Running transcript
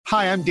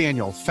Hi, I'm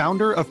Daniel,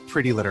 founder of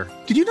Pretty Litter.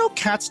 Did you know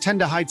cats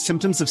tend to hide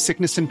symptoms of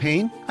sickness and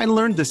pain? I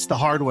learned this the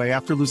hard way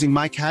after losing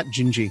my cat,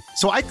 Gingy.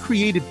 So I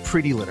created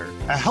Pretty Litter,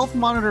 a health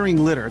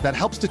monitoring litter that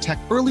helps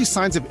detect early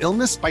signs of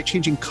illness by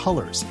changing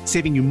colors,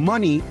 saving you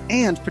money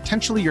and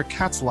potentially your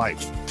cat's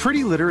life.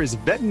 Pretty Litter is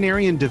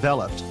veterinarian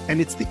developed, and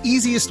it's the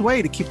easiest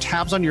way to keep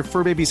tabs on your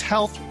fur baby's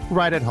health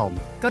right at home.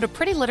 Go to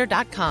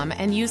prettylitter.com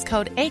and use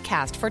code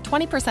ACAST for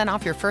 20%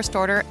 off your first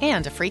order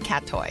and a free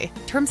cat toy.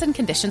 Terms and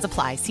conditions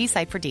apply. See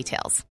site for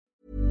details.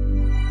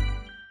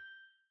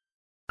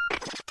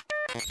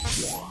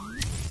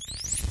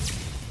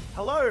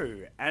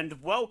 Hello,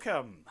 and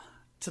welcome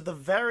to the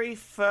very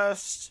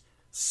first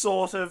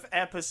sort of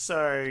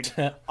episode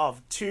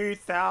of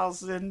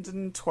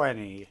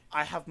 2020.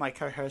 I have my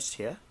co-host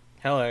here.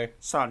 Hello.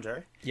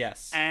 Sandro.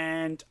 Yes.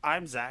 And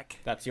I'm Zach.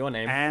 That's your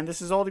name. And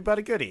this is Oldie But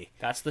a Goodie.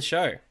 That's the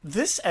show.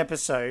 This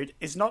episode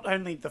is not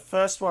only the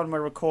first one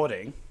we're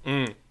recording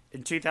in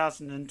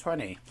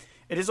 2020,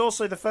 it is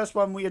also the first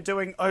one we are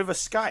doing over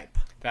Skype.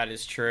 That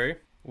is true.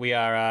 We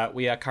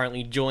are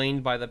currently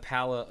joined by the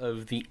power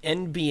of the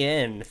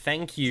NBN.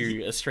 Thank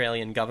you,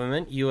 Australian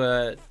government.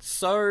 You're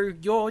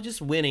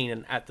just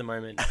winning at the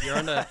moment. You're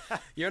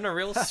on a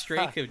real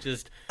streak of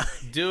just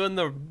doing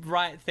the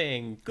right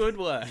thing. Good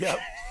work. Yep.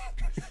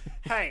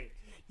 Hey,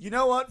 you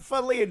know what?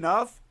 Funnily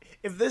enough,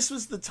 if this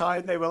was the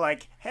time they were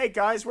like, hey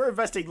guys, we're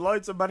investing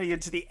loads of money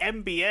into the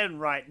NBN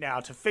right now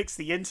to fix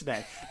the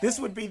internet,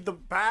 this would be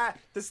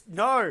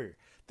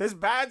there's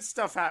bad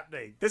stuff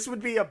happening. This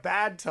would be a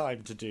bad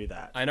time to do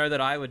that. I know that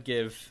I would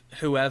give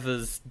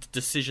whoever's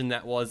decision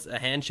that was a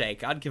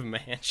handshake. I'd give him a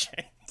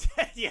handshake.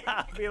 Yeah,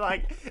 I'd be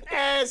like,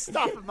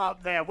 stop him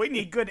up there. We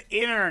need good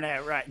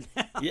internet right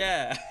now.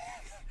 Yeah.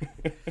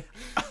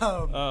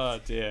 Oh,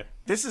 dear.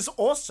 This is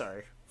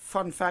also,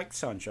 fun fact,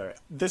 Sandro,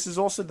 this is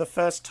also the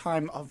first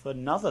time of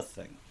another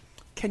thing.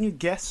 Can you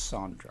guess,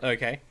 Sandro?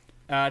 Okay.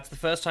 It's the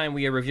first time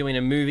we are reviewing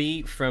a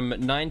movie from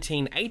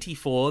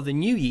 1984, the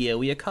new year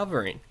we are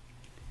covering.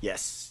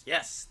 Yes,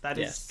 that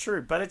is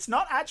true. But it's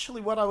not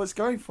actually what I was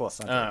going for,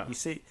 Sandro. You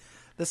see,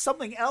 there's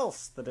something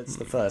else that it's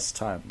the first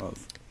time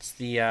of. It's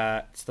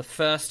the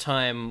first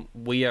time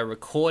we are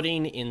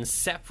recording in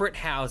separate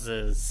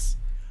houses.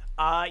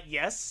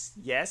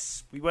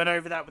 Yes. We went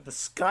over that with the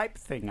Skype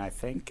thing, I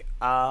think.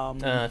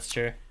 That's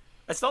true.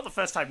 It's not the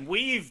first time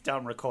we've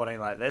done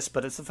recording like this,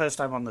 but it's the first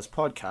time on this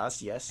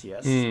podcast. Yes.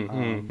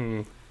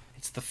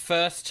 It's the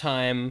first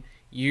time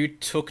you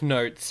took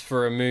notes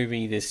for a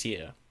movie this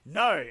year.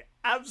 No,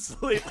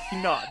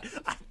 absolutely not.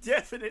 I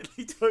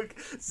definitely took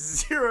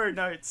 0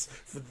 notes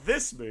for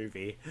this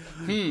movie.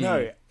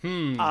 No.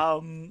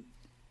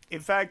 In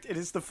fact, it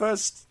is the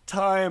first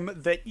time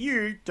that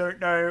you don't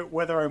know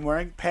whether I'm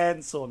wearing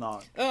pants or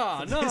not.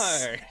 Oh, no.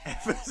 This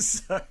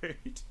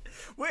episode,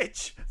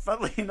 which,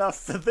 funnily enough,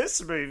 for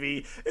this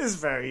movie, is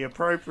very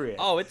appropriate.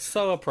 Oh, it's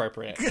so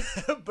appropriate.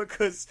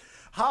 Because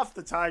half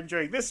the time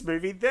during this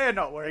movie, they're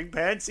not wearing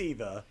pants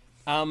either.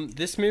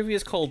 This movie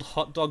is called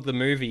Hot Dog the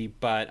Movie,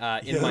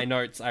 but in my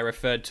notes I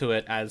referred to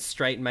it as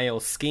Straight Male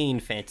Skiing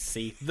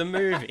Fantasy, the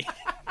movie.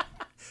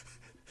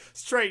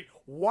 Straight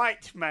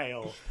white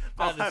male.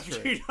 I'll have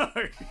you know,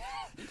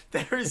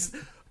 there is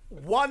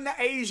one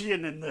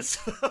Asian in this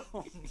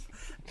film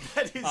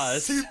that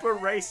is super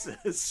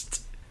racist.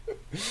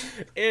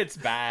 It's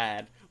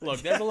bad.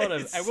 Look, there's a lot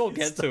of... I will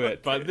get to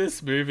it, but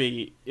this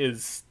movie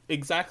is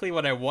exactly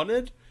what I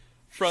wanted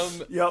from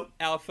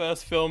our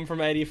first film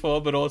from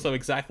 84, but also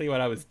exactly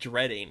what I was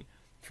dreading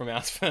from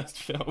our first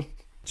film.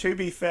 To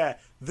be fair,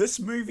 this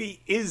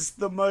movie is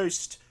the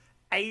most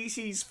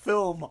 80s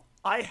film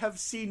I have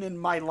seen in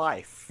my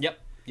life. Yep.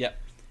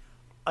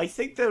 I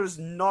think there is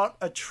not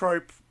a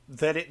trope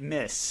that it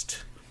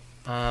missed.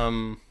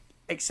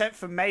 Except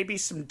for maybe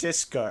some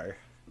disco.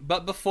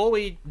 But before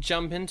we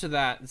jump into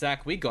that,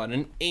 Zach, we got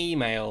an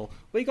email.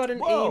 We get a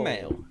lot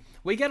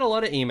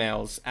of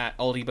emails at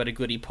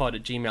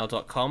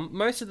oldiebutagoodiepod@gmail.com.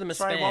 Most of them are spam.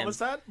 Sorry, what was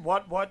that?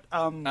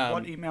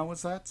 What email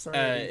was that? Sorry,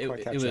 I didn't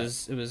quite catch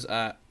that. It was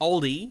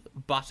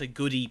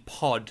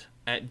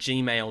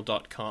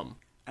oldiebutagoodiepod@gmail.com.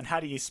 And how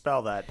do you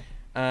spell that?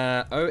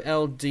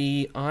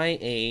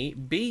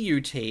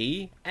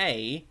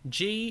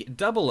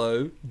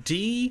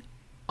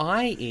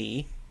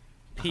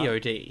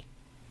 OLDIEBUTAGOODIEPOD.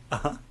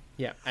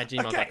 Yeah, at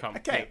gmail.com.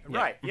 Okay,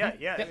 right.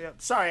 Yeah.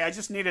 Sorry, I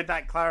just needed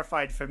that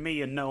clarified for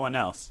me and no one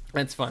else.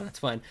 That's fine.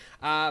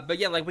 But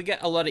yeah, we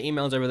get a lot of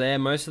emails over there.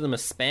 Most of them are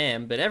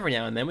spam, but every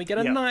now and then we get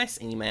a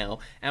nice email.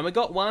 And we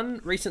got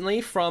one recently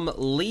from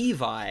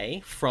Levi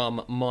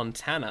from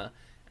Montana.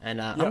 And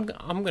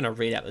I'm going to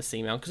read out this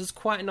email because it's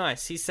quite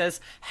nice. He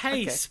says,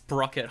 hey,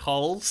 sprocket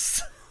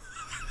holes.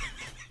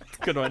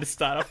 Good way to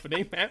start off an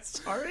email.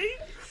 Sorry?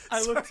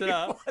 I looked it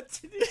up. What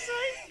did he say?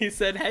 He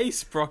said, hey,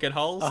 sprocket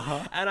holes.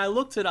 And I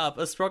looked it up.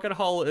 A sprocket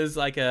hole is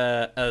like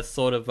a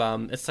sort of,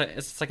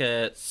 it's like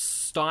a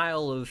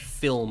style of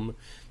film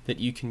that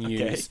you can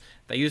use.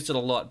 They used it a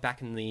lot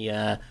back in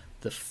the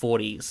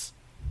 40s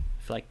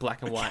for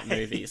black and white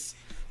movies.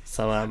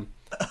 So,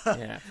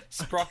 yeah,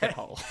 sprocket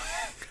hole.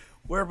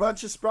 We're a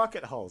bunch of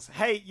sprocket holes.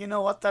 Hey, you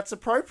know what? That's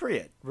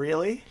appropriate.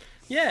 Really?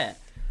 Yeah.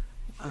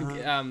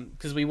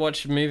 Because we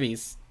watch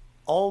movies.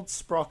 Old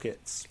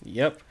sprockets.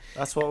 Yep.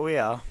 That's what we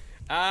are.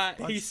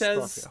 He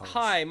says,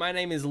 "Hi, my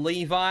name is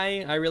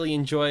Levi. I really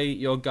enjoy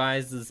your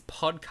guys'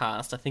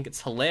 podcast. I think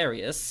it's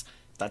hilarious.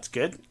 That's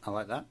good. I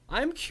like that.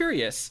 I'm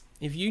curious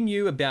if you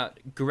knew about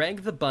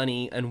Greg the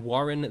Bunny and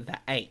Warren the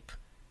Ape.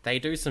 They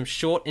do some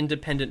short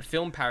independent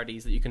film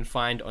parodies that you can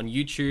find on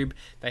YouTube.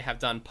 They have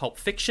done Pulp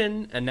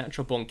Fiction and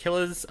Natural Born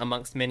Killers,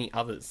 amongst many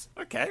others."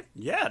 Okay.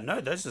 Yeah,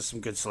 no, those are some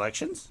good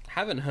selections.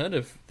 Haven't heard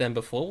of them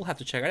before. We'll have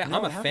to check it out. No,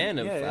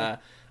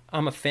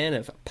 I'm a fan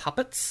of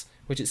puppets,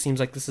 which it seems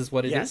like this is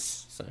what it is.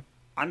 So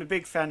I'm a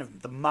big fan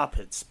of the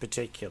Muppets,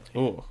 particularly.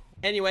 Ooh.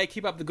 Anyway,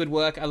 keep up the good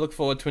work. I look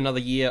forward to another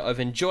year of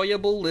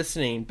enjoyable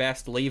listening.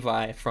 Best,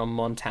 Levi from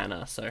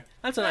Montana. So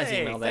that's a nice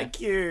email there.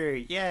 Thank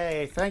you.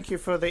 Yay. Thank you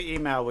for the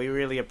email. We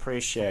really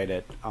appreciate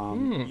it.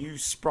 You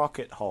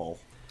sprocket hole.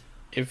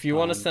 If you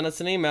want to send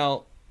us an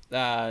email,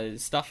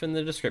 stuff in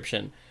the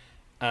description.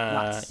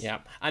 Nice. Yeah.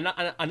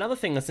 Another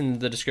thing that's in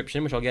the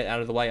description, which I'll get out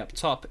of the way up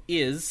top,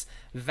 is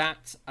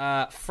that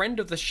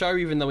friend of the show,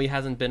 even though he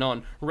hasn't been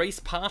on,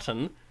 Reese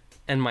Parton,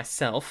 and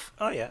myself.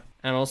 Oh, yeah.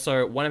 And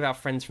also one of our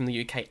friends from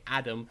the UK,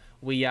 Adam.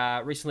 We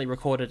recently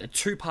recorded a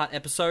 2-part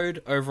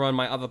episode over on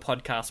my other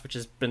podcast, which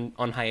has been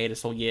on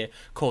hiatus all year,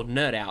 called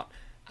Nerd Out,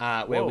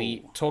 where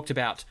we talked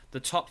about the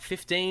top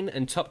 15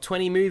 and top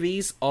 20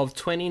 movies of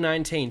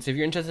 2019. So if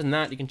you're interested in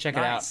that, you can check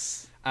it out.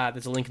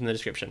 There's a link in the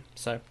description.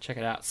 So check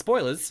it out.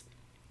 Spoilers.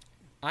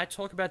 I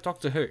talk about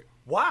Doctor Who.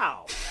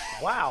 Wow.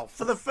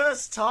 For the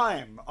first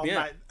time on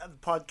that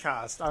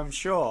podcast, I'm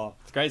sure.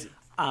 It's crazy.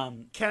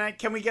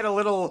 Can we get a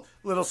little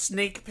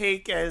sneak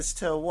peek as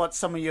to what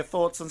some of your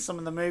thoughts on some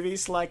of the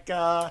movies, like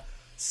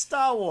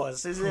Star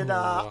Wars? Is it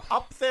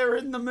up there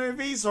in the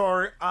movies,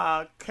 or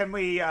can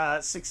we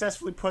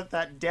successfully put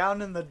that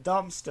down in the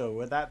dumpster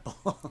where that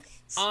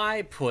belongs?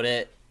 I put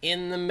it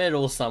in the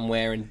middle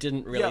somewhere and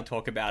didn't really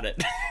talk about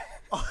it.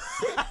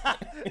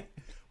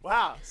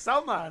 Wow,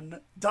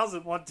 someone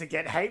doesn't want to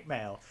get hate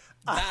mail.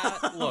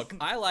 Look,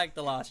 I like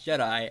The Last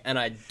Jedi, and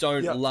I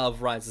don't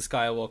love Rise of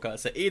Skywalker.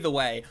 So either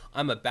way,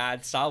 I'm a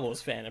bad Star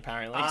Wars fan,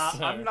 apparently.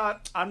 So.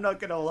 I'm not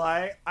gonna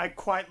lie. I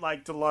quite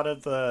liked a lot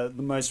of the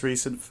most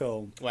recent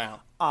film. Wow.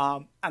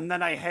 And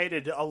then I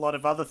hated a lot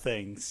of other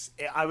things.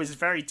 I was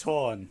very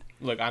torn.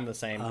 Look, I'm the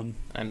same.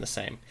 I'm the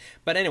same.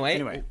 But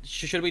anyway.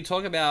 Should we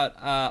talk about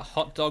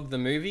Hot Dog the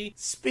movie?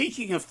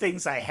 Speaking of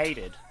things I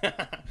hated.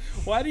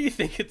 Why do you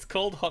think it's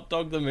called Hot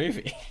Dog the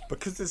movie?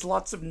 Because there's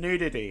lots of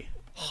nudity.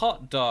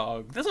 Hot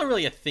dog. That's not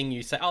really a thing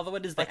you say. Although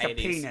it is the 80s. Like a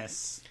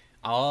penis.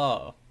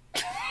 Oh.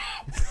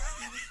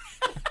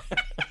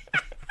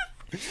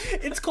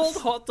 It's called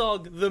Hot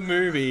Dog the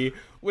movie,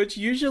 which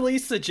usually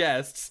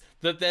suggests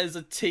that there's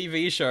a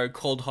TV show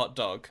called Hot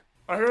Dog.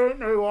 I don't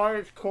know why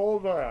it's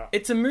called that.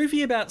 It's a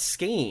movie about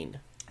skiing.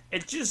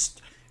 It just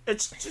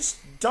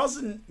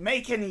doesn't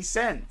make any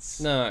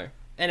sense. No.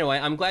 Anyway,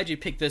 I'm glad you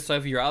picked this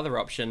over your other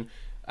option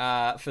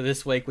for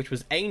this week, which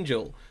was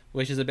Angel,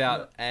 which is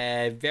about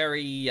a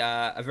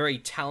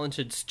very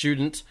talented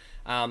student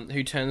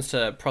who turns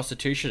to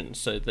prostitution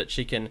so that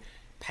she can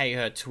pay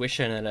her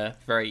tuition at a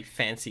very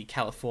fancy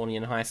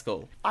Californian high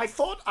school. I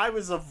thought I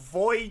was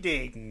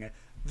avoiding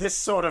this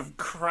sort of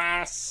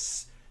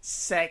crass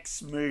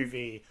sex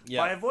movie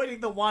by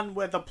avoiding the one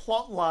where the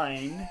plot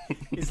line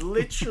is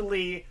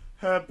literally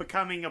her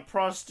becoming a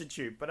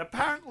prostitute, but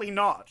apparently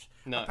not.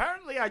 No.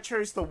 Apparently I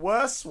chose the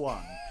worst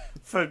one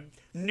for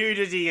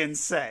nudity and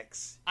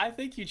sex. I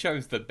think you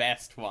chose the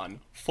best one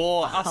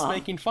for us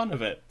making fun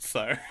of it,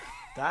 so...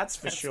 That's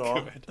for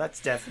sure. Good. That's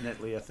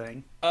definitely a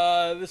thing.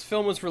 This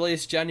film was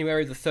released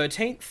January the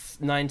 13th,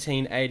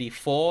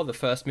 1984. The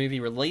first movie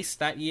released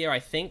that year, I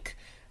think.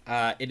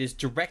 It is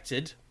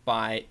directed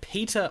by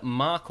Peter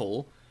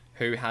Markle,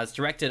 who has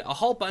directed a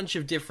whole bunch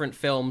of different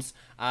films,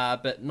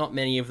 but not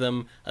many of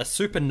them are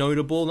super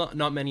notable.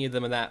 Not many of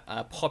them are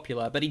that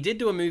popular. But he did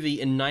do a movie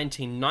in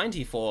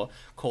 1994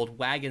 called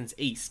Wagons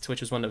East,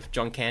 which was one of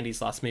John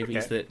Candy's last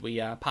movies that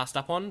we passed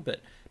up on, but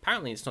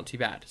apparently it's not too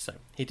bad. So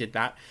he did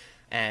that.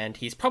 And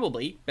he's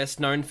probably best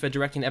known for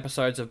directing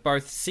episodes of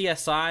both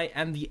CSI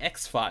and The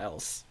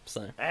X-Files.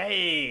 So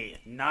hey,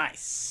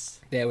 nice.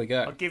 There we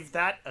go. I'll give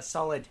that a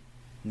solid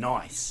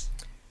nice.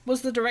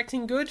 Was the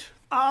directing good?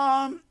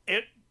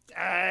 It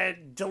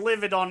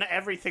delivered on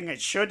everything it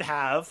should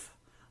have.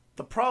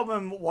 The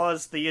problem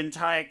was the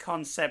entire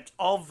concept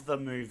of the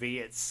movie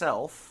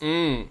itself.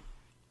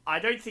 I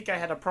don't think I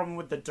had a problem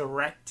with the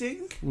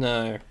directing.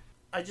 No.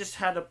 I just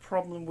had a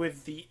problem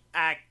with the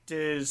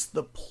actors,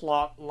 the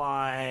plot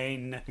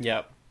line.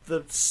 Yep.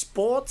 The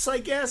sports, I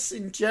guess,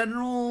 in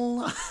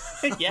general.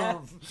 Yeah.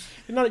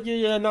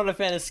 You're not a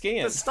fan of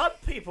skiing. The stunt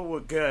people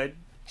were good.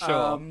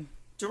 Sure.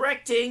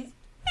 Directing,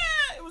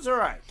 it was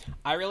alright.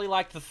 I really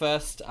liked the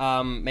first,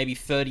 maybe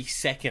 30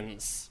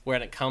 seconds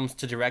when it comes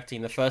to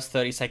directing. The first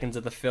 30 seconds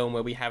of the film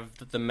where we have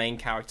the main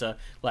character,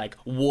 like,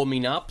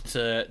 warming up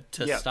to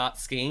start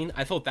skiing.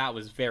 I thought that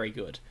was very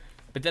good.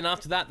 But then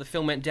after that, the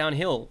film went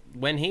downhill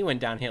when he went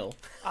downhill.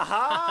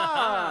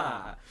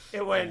 Aha!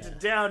 It went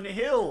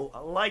downhill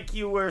like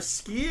you were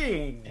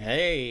skiing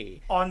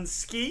Hey. on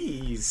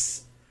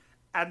skis.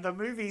 And the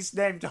movie's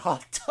named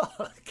Hot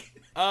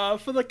Dog.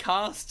 For the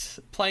cast,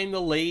 playing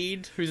the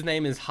lead, whose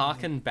name is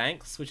Harkin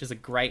Banks, which is a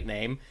great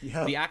name.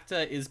 Yep. The actor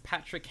is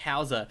Patrick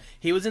Hauser.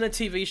 He was in a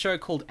TV show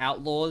called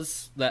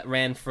Outlaws that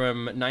ran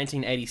from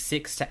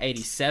 1986 to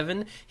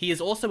 87. He is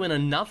also in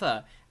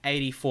another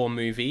 84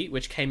 movie,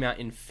 which came out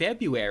in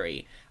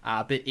February,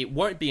 but it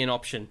won't be an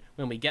option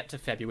when we get to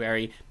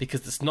February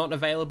because it's not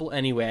available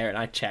anywhere, and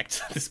I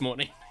checked this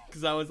morning.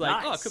 Because I was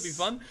like, Nice. it could be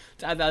fun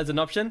to add that as an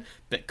option,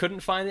 but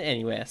couldn't find it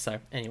anywhere. So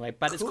anyway,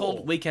 but It's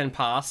called Weekend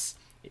Pass.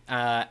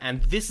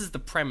 And this is the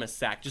premise,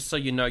 Zach, just so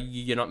you know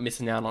you're not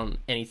missing out on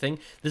anything.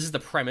 This is the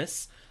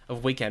premise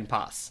of Weekend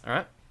Pass, all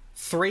right?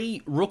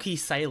 3 rookie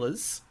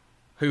sailors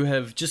who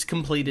have just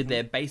completed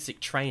their basic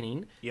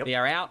training. Yep. They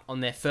are out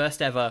on their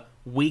first ever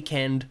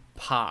Weekend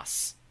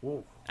Pass.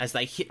 Ooh. As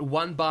they hit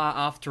one bar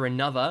after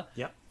another,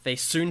 Yep. they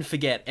soon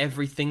forget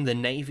everything the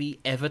Navy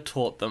ever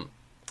taught them.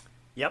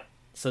 Yep.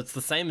 So it's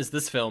the same as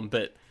this film,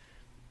 but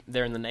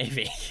they're in the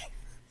Navy.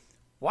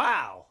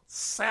 Wow.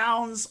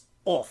 Sounds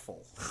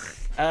awful.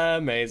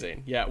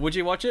 Amazing. Yeah, would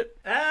you watch it?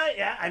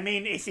 Yeah, I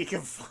mean, if you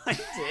can find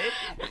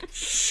it,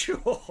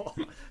 sure,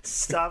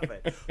 stop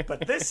it.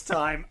 But this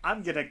time,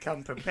 I'm gonna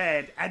come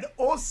prepared and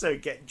also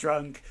get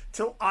drunk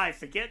till I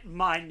forget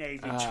my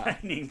Navy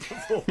training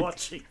before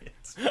watching it.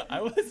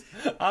 I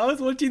was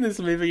watching this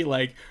movie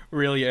like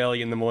really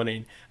early in the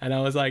morning, and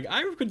I was like,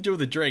 I could do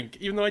with a drink,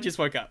 even though I just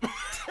woke up.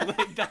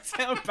 Like, that's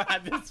how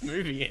bad this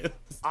movie is.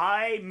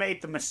 I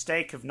made the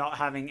mistake of not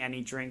having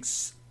any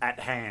drinks at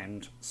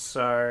hand,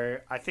 so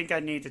I think I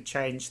need to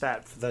change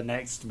that for the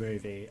next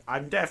movie.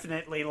 I'm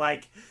definitely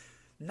like,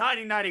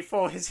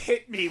 1994 has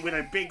hit me with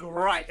a big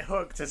right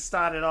hook to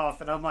start it off,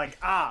 and I'm like,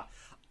 I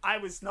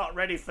was not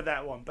ready for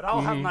that one, but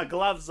I'll have my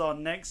gloves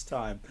on next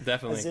time.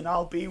 Definitely. As in,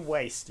 I'll be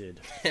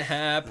wasted.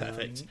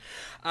 Perfect.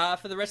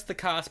 For the rest of the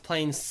cast,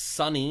 playing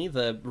Sonny,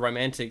 the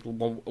romantic,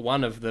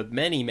 one of the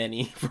many,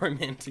 many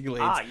romantic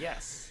leads,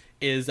 Yes.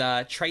 is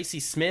Tracy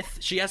Smith.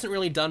 She hasn't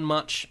really done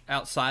much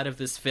outside of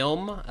this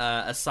film,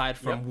 aside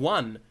from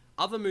one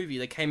other movie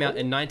that came out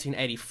in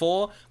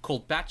 1984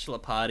 called Bachelor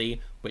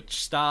Party,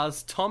 which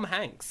stars Tom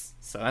Hanks.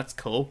 So that's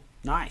cool.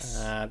 Nice.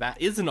 That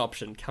is an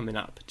option coming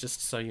up,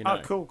 just so you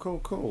know. Oh,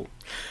 cool.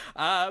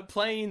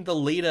 Playing the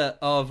leader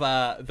of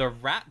the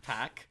Rat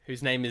Pack,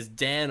 whose name is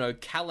Dan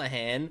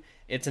O'Callaghan.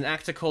 It's an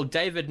actor called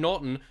David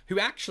Norton, who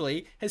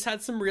actually has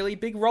had some really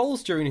big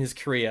roles during his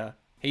career.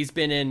 He's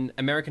been in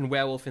American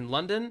Werewolf in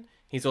London,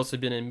 he's also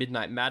been in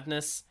Midnight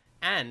Madness,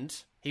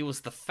 and he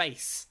was the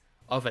face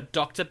of a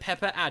Dr.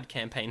 Pepper ad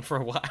campaign for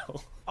a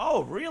while.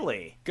 Oh,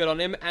 really? Good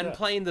on him. And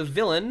playing the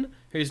villain,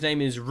 whose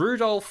name is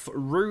Rudolph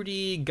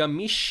Rudy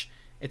Gamish.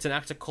 It's an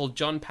actor called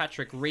John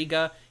Patrick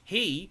Rieger.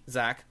 He,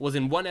 Zach, was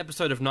in one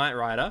episode of Knight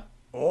Rider.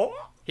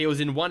 Oh? He was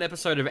in one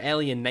episode of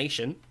Alien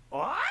Nation.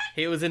 What?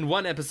 He was in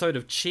one episode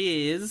of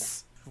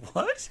Cheers.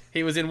 What?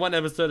 He was in one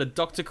episode of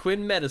Dr.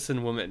 Quinn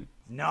Medicine Woman.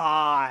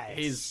 Nice.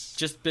 He's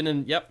just been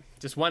in,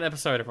 just one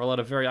episode of a lot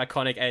of very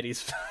iconic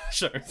 80s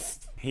shows.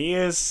 He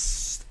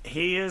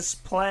is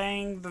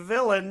playing the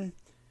villain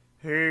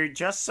who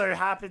just so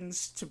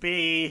happens to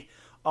be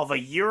of a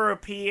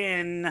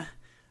European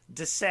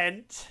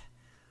descent,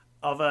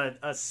 of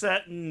a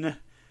certain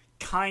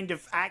kind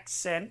of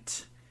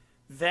accent,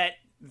 that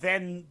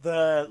then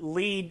the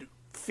lead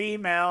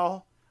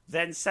female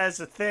then says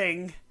a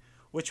thing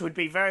which would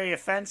be very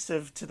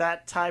offensive to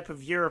that type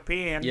of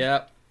European.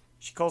 Yep.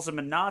 She calls him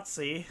a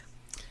Nazi.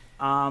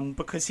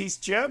 Because he's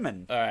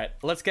German. All right,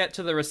 let's get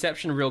to the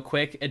reception real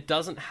quick. It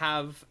doesn't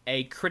have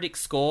a critic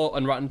score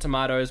on Rotten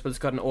Tomatoes, but it's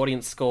got an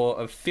audience score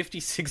of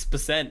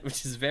 56%,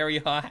 which is very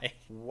high.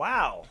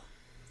 Wow.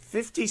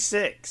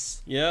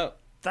 56. Yep.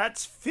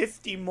 That's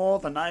 50 more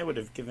than I would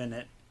have given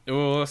it.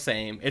 Oh,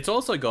 same. It's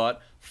also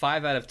got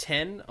 5 out of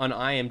 10 on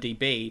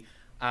IMDb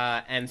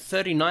and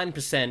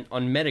 39%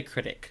 on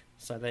Metacritic.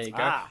 So there you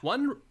go.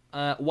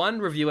 One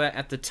reviewer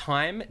at the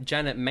time,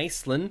 Janet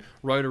Maslin,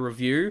 wrote a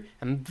review,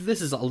 and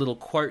this is a little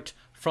quote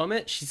from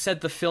it. She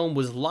said the film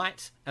was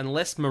light and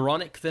less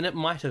moronic than it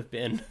might have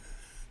been.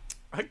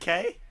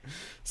 Okay.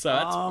 So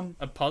that's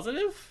a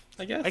positive,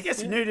 I guess? I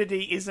guess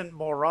nudity isn't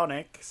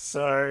moronic,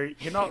 so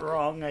you're not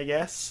wrong, I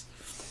guess.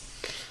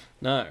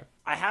 No.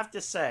 I have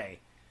to say,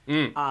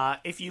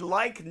 if you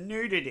like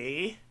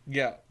nudity,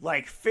 Yeah.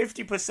 like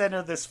 50%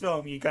 of this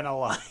film you're gonna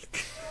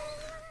like.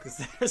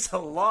 Because there's a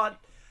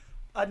lot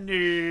of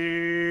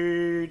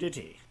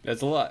nudity.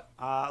 There's a lot.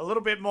 A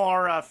little bit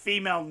more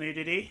female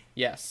nudity.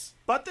 Yes.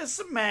 But there's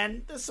some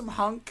men, there's some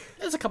hunk,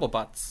 There's a couple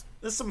butts.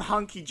 there's some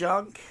hunky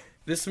junk.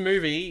 This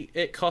movie,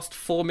 it cost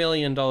 $4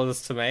 million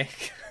to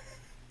make.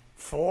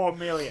 4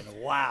 million.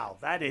 Wow,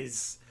 that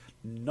is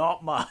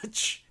not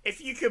much.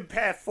 If you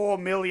compare 4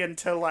 million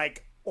to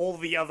like all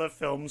the other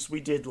films we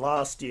did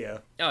last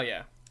year, Oh,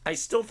 yeah. I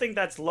still think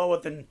that's lower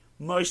than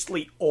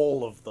mostly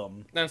all of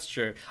them. That's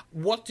true.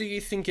 What do you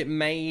think it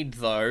made,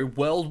 though,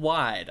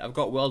 worldwide? I've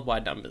got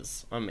worldwide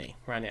numbers on me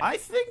right now. I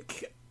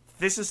think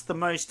this is the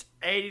most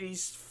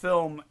 80s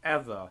film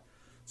ever.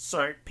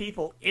 So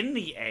people in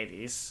the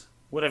 80s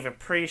would have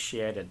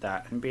appreciated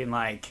that and been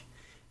like,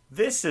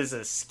 this is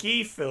a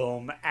ski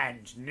film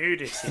and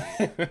nudity.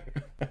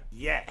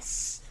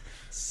 Yes.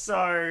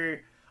 So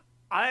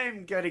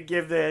I'm going to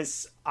give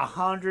this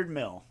 100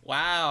 mil.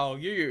 Wow,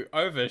 you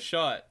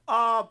overshot.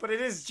 Oh, but it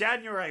is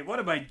January. What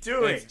am I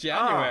doing? It's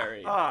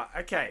January.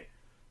 Okay.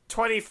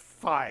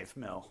 25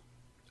 mil.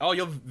 Oh,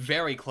 you're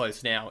very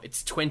close now.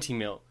 It's 20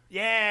 mil.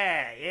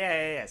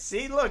 Yeah.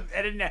 See, look,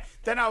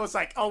 then I was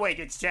like, oh wait,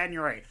 it's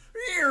January.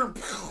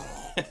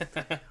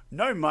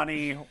 No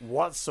money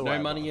whatsoever.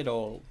 No money at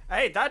all.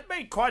 Hey, that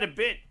made quite a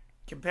bit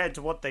compared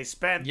to what they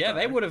spent. Yeah, though,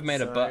 they would have made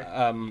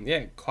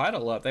so... quite a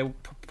lot. They were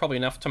probably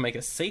enough to make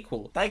a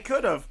sequel. They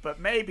could have, but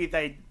maybe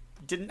they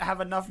didn't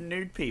have enough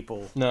nude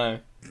people. No,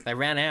 they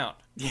ran out.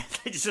 Yeah,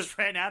 they just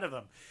ran out of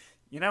them.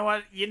 You know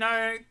what?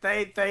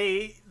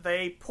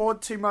 They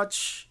poured too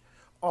much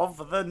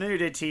of the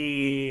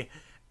nudity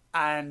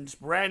and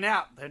ran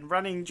out and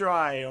running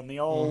dry on the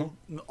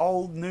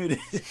old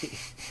nudity.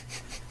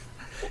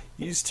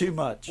 Used too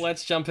much.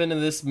 Let's jump into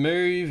this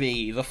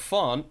movie. The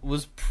font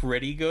was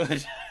pretty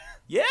good.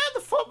 Yeah,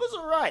 the font was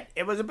alright.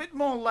 It was a bit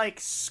more like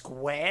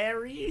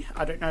squarey.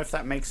 I don't know if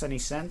that makes any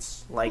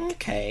sense.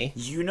 Like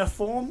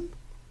uniform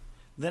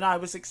than I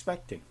was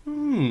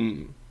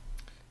expecting.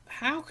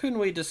 How can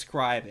we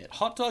describe it?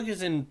 Hot Dog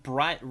is in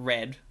bright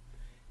red,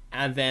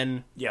 and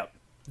then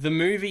the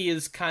movie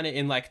is kind of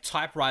in like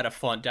typewriter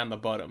font down the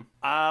bottom.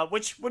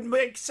 Which would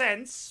make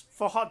sense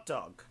for Hot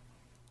Dog.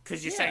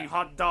 Because you're saying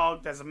hot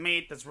dog, there's a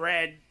meat, there's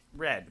red.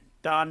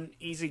 Done,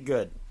 easy,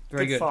 good.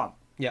 Very good. Font.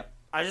 Yep.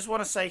 I just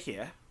want to say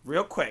here,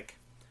 real quick,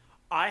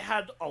 I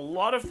had a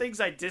lot of things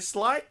I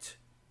disliked,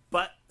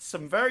 but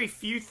some very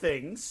few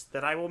things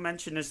that I will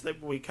mention as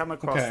that we come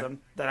across them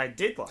that I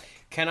did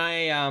like. Can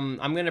I,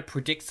 I'm going to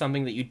predict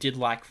something that you did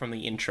like from the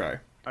intro.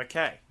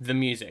 Okay. The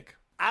music.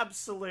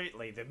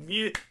 Absolutely. The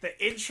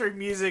intro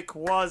music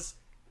was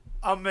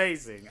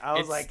amazing. I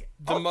was like,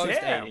 the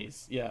most damn.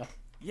 80s. Yeah.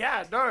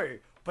 Yeah, no.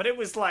 But it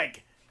was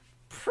like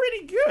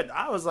pretty good.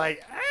 I was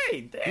like,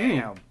 hey,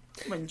 damn.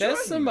 I'm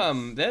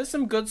enjoying There's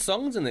some good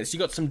songs in this. You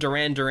got some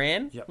Duran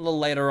Duran a little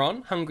later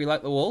on, Hungry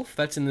Like the Wolf,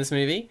 that's in this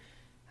movie.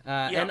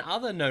 And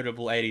other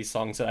notable 80s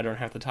songs that I don't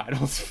have the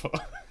titles for.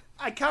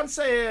 I can't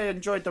say I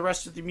enjoyed the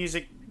rest of the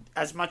music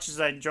as much as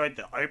I enjoyed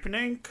the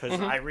opening, because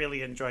I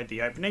really enjoyed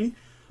the opening.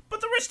 But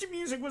the rest of the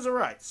music was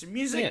alright. So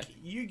music,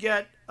 you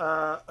get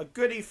a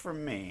goodie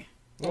from me.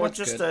 Or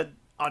just a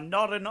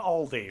not an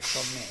oldie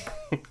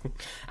from me.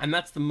 And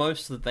that's the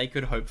most that they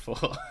could hope for.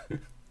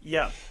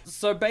 Yeah.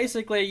 So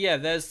basically,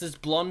 there's this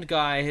blonde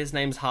guy, his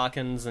name's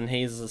Harkins, and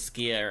he's a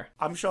skier.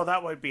 I'm sure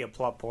that won't be a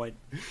plot point.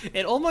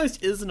 It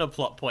almost isn't a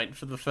plot point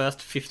for the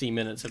first 50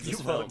 minutes of this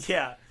film.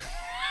 Yeah.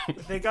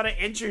 They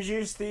gotta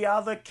introduce the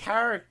other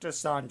character,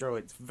 Sandro.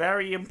 It's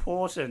very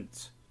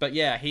important. But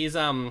yeah, he's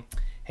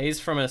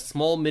from a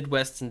small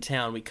Midwestern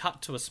town. We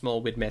cut to a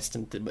small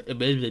Midwestern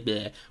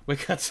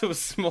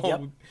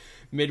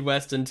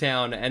Midwestern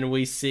town, and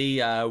we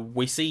see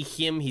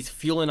him. He's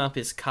fueling up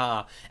his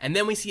car, and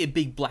then we see a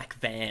big black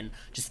van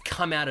just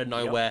come out of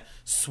nowhere,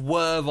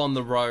 swerve on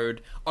the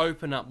road,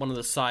 open up one of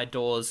the side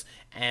doors,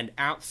 and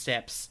out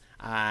steps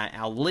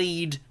our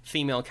lead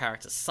female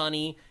character,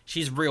 Sunny.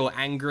 She's real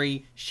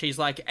angry. She's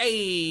like,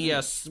 "Hey,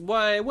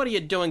 what are you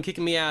doing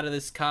kicking me out of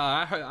this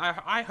car?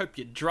 I hope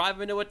you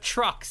drive into a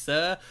truck,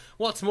 sir.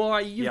 What's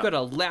more, you've got a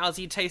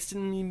lousy taste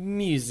in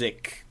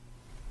music."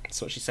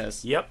 That's what she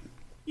says. Yep.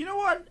 You know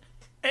what?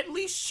 At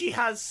least she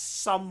has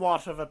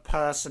somewhat of a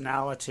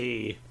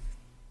personality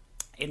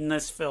in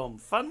this film.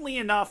 Funnily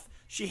enough,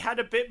 she had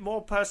a bit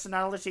more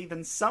personality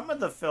than some of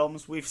the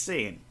films we've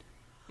seen.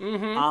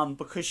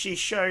 Because she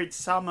showed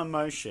some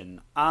emotion.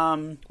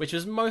 Which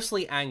was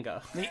mostly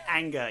anger. The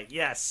anger,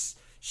 yes.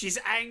 She's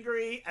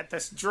angry at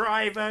this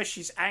driver.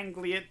 She's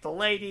angry at the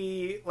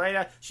lady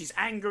later. She's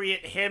angry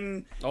at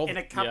him in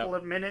a couple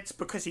of minutes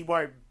because he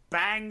won't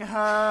bang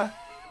her,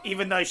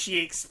 even though she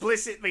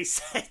explicitly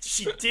said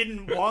she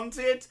didn't want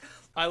it.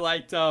 I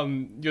liked,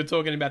 you're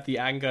talking about the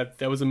anger.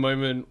 There was a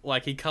moment,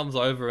 like, he comes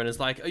over and is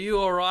like, "Are you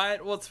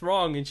alright? What's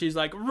wrong?" And she's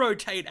like,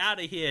 "Rotate out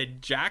of here,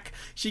 Jack."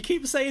 She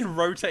keeps saying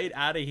 "rotate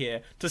out of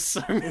here" to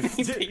so many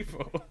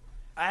people.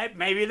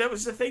 Maybe that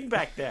was the thing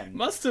back then.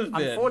 Must have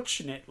been.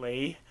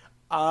 Unfortunately,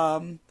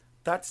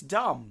 that's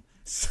dumb.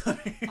 So...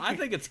 I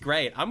think it's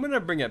great. I'm gonna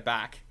bring it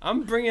back.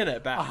 I'm bringing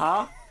it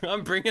back.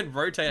 I'm bringing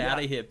 "rotate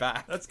out of here"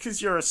 back. That's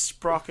because you're a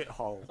sprocket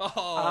hole.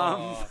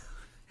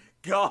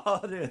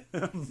 Got him.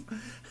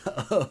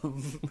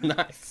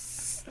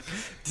 Nice.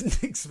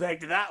 Didn't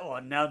expect that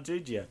one, now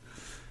did you?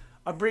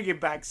 I'm bringing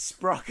back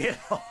Sprocket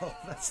Hole.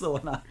 That's the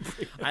one I'm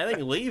bringing I think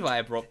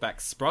Levi brought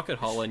back Sprocket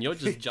Hole, and you're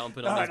just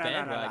jumping on this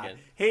bandwagon.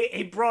 No.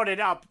 He brought it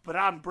up, but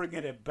I'm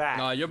bringing it back.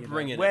 No, you're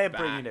bringing it back. We're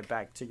bringing it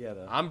back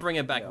together. I'm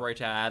bringing back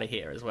Rotate out of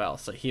here as well.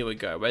 So here we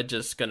go. We're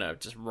just gonna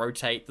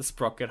rotate the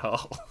Sprocket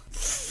Hole.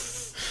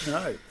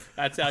 No.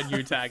 That's our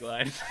new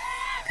tagline.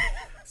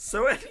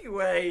 So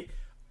anyway,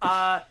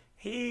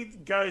 he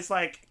goes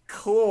like,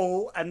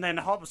 cool, and then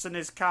hops in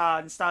his car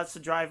and starts to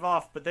drive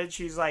off. But then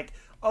she's like,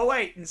 oh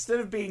wait, instead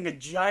of being a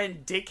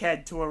giant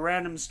dickhead to a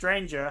random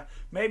stranger,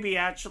 maybe you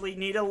actually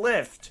need a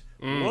lift.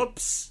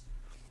 Whoops.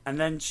 And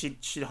then she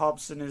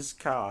hops in his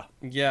car.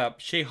 Yeah,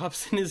 she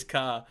hops in his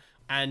car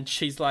and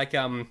she's like,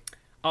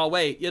 oh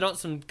wait, you're not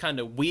some kind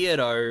of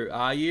weirdo,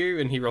 are you?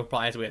 And he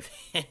replies with,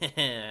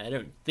 I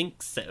don't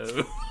think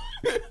so.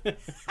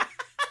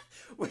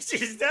 Which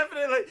is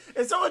definitely...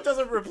 If someone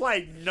doesn't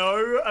reply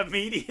no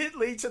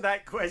immediately to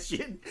that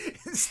question,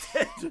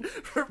 instead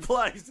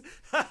replies,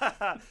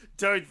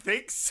 don't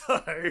think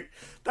so,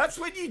 that's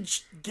when you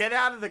get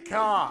out of the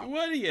car.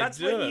 What are you That's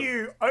doing? when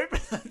you open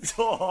the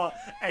door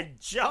and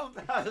jump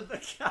out of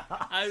the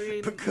car. I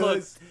mean,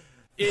 because... look,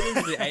 it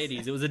is the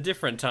 80s. It was a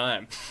different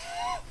time.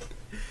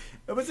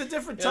 It was a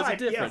different It was time. a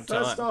different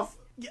First time. off,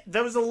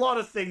 there was a lot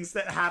of things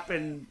that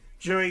happened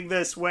during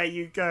this where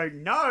you go,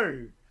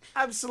 no,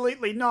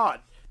 absolutely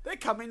not. They're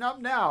coming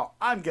up now.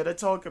 I'm going to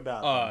talk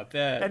about them.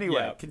 that. Anyway,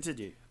 yeah.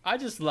 continue. I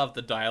just love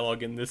the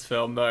dialogue in this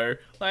film, though.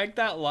 Like,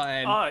 that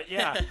line. Oh,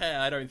 yeah.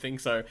 I don't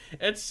think so.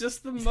 It's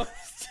just the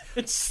most...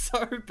 It's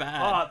so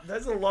bad. Oh,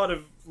 there's a lot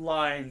of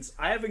lines.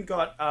 I haven't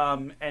got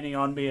any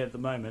on me at the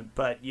moment,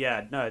 but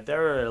yeah, no,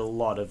 there are a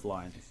lot of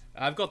lines.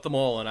 I've got them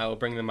all, and I will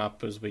bring them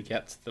up as we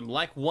get to them.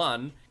 Like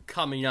one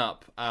coming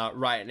up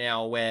right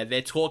now where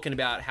they're talking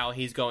about how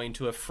he's going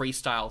to a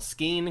freestyle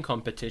skiing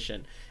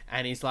competition.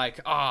 And he's like,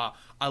 I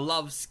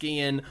love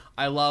skiing.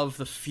 I love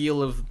the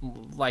feel of,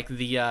 like,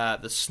 the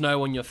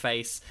snow on your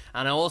face.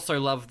 And I also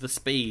love the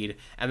speed.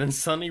 And then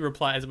Sonny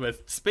replies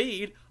with,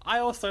 speed? I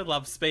also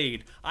love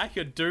speed. I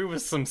could do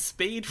with some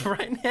speed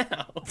right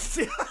now.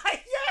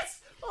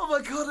 Yes! Oh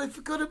my god, I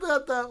forgot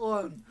about that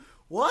one.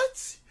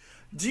 What?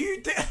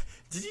 Did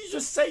you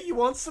just say you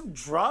want some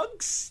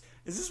drugs?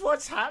 Is this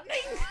what's happening?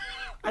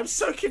 I'm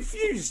so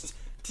confused.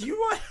 Do you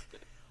want...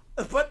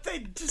 But they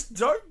just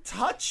don't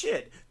touch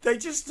it. They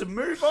just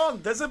move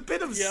on. There's a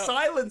bit of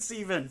silence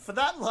even for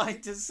that line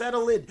to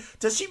settle in.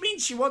 Does she mean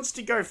she wants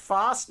to go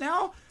fast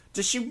now?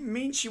 Does she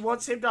mean she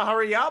wants him to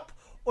hurry up?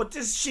 Or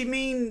does she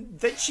mean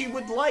that she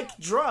would like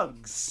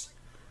drugs?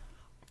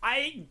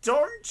 I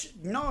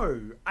don't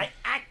know. I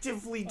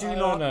actively do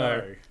not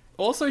know.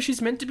 Also,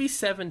 she's meant to be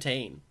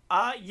 17.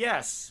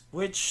 Yes,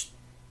 which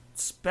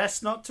it's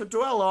best not to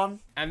dwell on.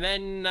 And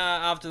then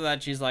after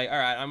that, she's like, all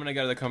right, I'm going to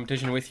go to the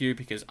competition with you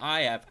because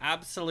I have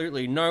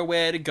absolutely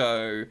nowhere to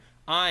go.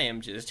 I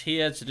am just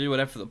here to do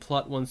whatever the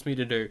plot wants me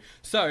to do.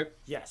 So,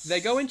 Yes. they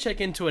go and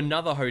check into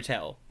another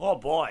hotel. Oh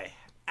boy.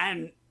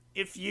 And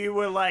if you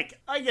were like,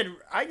 I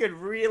could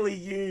really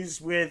use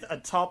with a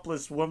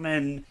topless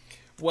woman,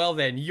 Well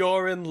then,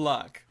 you're in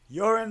luck.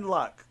 you're in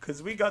luck,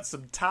 because we got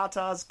some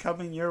tatas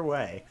coming your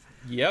way.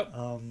 Yep.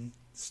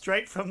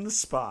 Straight from the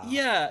spa.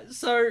 Yeah,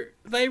 so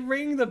they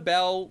ring the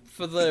bell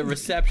for the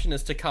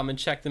receptionist to come and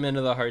check them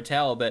into the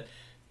hotel, but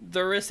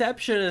the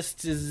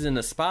receptionist is in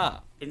a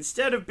spa.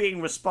 Instead of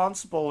being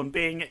responsible and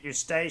being at your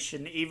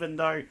station, even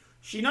though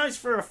she knows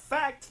for a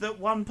fact that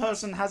one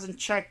person hasn't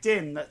checked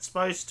in that's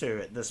supposed to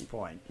at this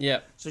point.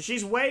 Yep. So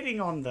she's waiting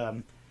on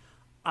them.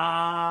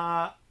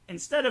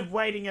 Instead of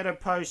waiting at her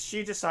post,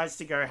 she decides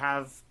to go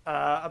have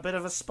a bit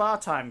of a spa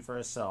time for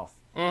herself.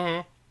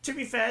 Mm-hmm. To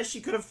be fair,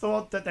 she could have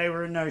thought that they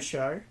were a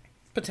no-show.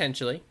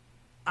 Potentially.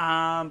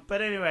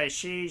 But anyway,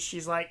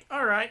 she's like,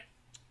 all right,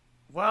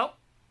 well,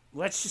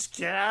 let's just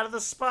get out of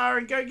the spa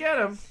and go get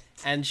him.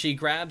 And she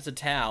grabs a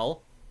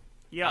towel,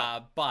 Yeah.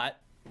 but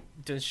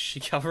does she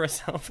cover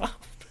herself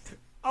up?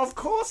 Of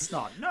course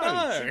not. No,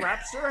 No. she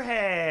wraps her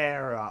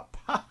hair up.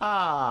 Ha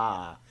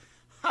ha.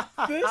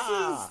 This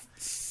is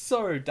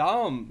so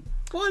dumb.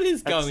 What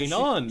is going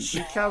on?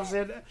 She comes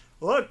in.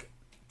 Look,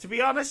 to be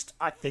honest,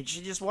 I think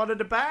she just wanted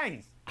to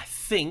bang. I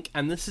think,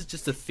 and this is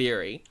just a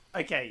theory,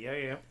 Okay,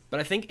 yeah. but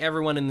I think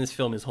everyone in this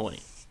film is horny.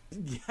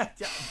 Yeah.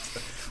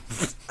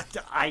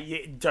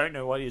 I don't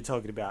know what you're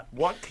talking about.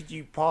 What could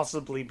you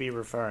possibly be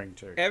referring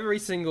to? Every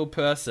single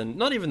person,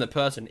 not even the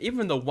person,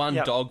 even the one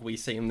Yep. dog we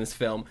see in this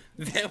film,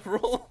 they're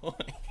all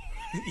horny.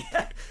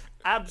 Yeah,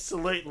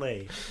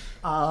 absolutely.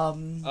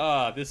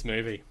 This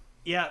movie.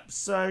 Yeah,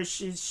 so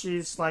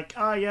she's like,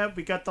 oh yeah,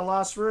 we got the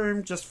last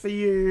room just for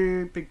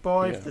you, big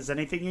boy. Yeah. If there's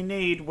anything you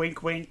need,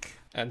 wink, wink.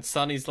 And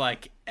Sonny's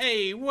like,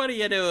 hey, what are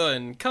you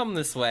doing? Come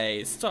this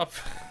way. Stop.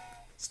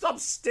 Stop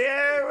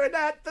staring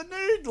at the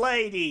nude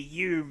lady,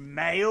 you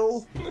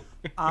male.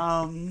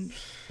 And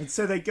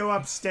so they go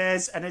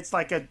upstairs, and it's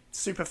like a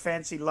super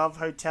fancy love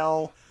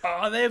hotel,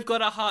 Oh, they've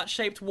got a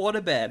heart-shaped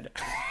waterbed.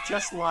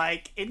 just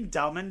like in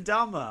Dumb and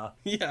Dumber.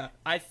 Yeah.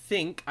 I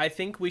think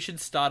we should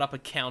start up a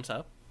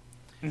counter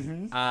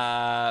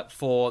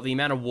for the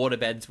amount of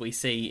waterbeds we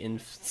see in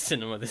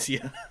cinema this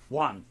year.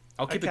 One.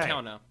 I'll keep a Okay.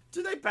 counter.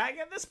 Do they bang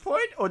at this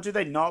point, or do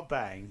they not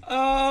bang?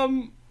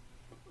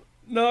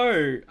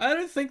 No, I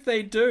don't think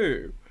they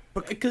do.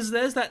 Because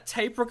there's that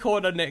tape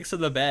recorder next to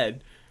the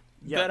bed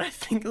that I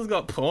think has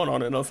got porn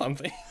on it or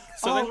something.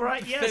 So Oh, they-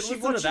 right, yeah, they she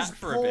listened watches to that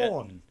for a bit.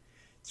 porn.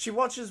 She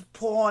watches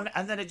porn,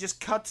 and then it just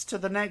cuts to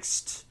the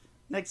next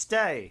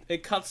day.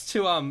 It cuts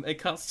to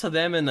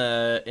them in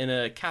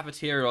a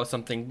cafeteria or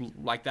something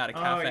like that, a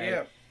cafe.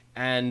 yeah.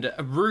 And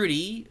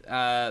Rudy,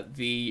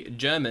 the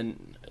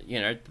German,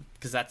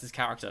 because that's his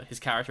character.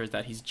 His character is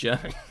that he's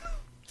German.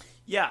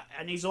 Yeah,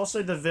 and he's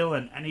also the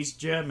villain, and he's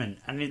German,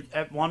 and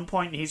at one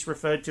point he's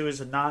referred to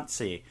as a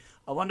Nazi.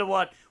 I wonder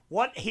what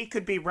he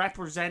could be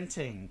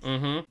representing.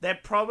 Mm-hmm. They're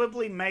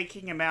probably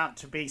making him out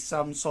to be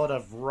some sort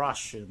of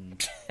Russian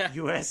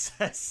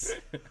USSR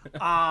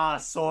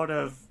sort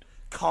of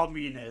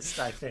communist,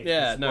 I think.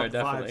 Yeah, is no, what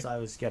definitely. vibes I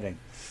was getting.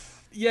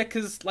 Yeah,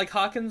 because, like,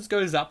 Harkins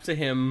goes up to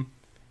him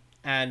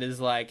and is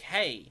like,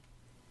 hey,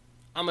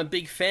 I'm a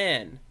big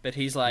fan. But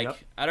he's like, Yep.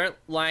 I don't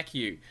like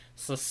you.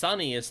 So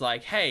Sonny is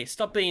like, hey,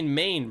 stop being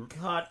mean.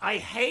 God, I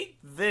hate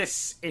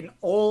this in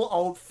all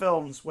old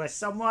films where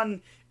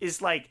someone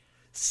is, like,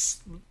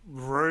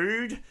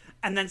 rude,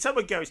 and then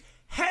someone goes,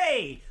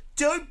 hey,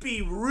 don't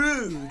be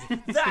rude.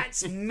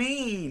 That's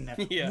mean.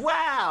 Yeah.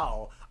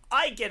 Wow.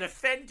 I get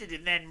offended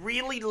and then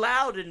really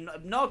loud and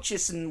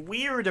obnoxious and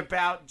weird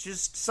about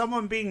just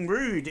someone being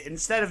rude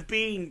instead of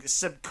being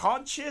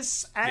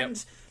subconscious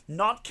and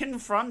not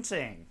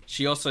confronting.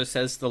 She also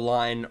says the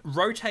line,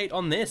 rotate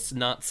on this,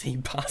 Nazi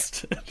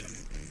bastard.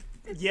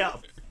 Yeah.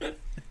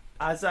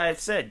 As I've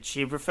said,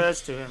 she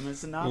refers to him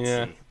as a Nazi.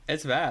 Yeah.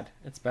 It's bad.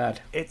 It's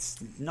bad. It's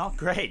not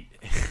great.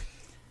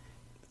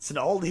 It's an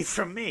oldie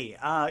from me.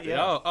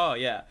 Yeah. Oh,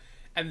 yeah.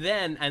 And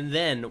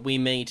then we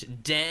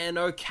meet Dan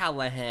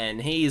O'Callaghan.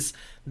 He's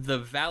the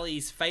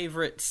Valley's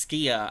favourite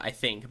skier, I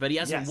think. But he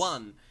hasn't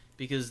won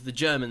because the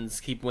Germans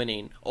keep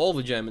winning. All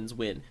the Germans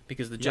win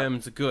because the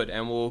Germans are good.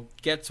 And we'll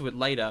get to it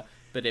later,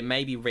 but it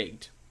may be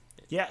rigged.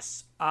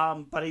 Yes.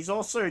 But he's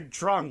also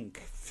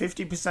drunk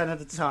 50% of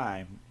the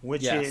time,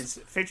 which is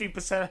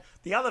 50%.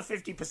 The other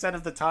 50%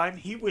 of the time,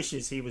 he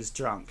wishes he was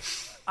drunk.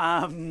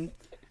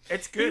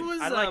 It's good.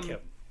 I like him.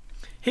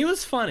 He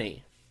was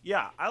funny.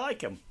 Yeah, I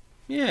like him.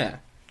 Yeah.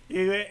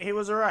 He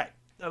was alright.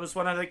 That was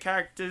one of the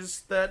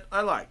characters that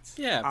I liked.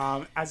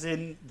 Yeah. As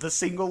in the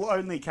single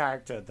only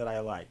character that I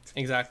liked.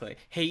 Exactly.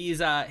 He's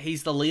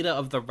the leader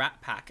of the Rat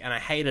Pack, and I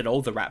hated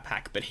all the Rat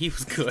Pack, but he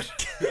was good.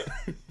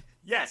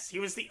 Yes, he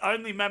was the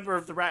only member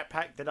of the Rat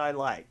Pack that I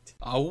liked.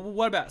 Oh,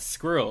 what about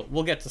Squirrel?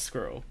 We'll get to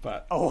Squirrel,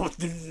 but... Oh,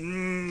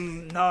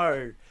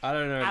 no. I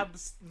don't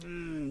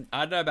know.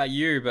 I don't know about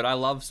you, but I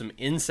love some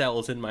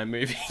incels in my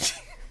movie.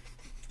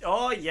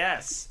 Oh,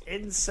 yes.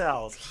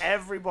 Incels.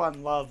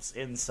 Everyone loves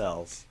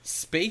incels.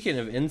 Speaking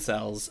of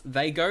incels,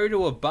 they go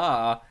to a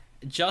bar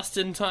just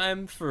in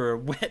time for a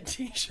wet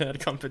t-shirt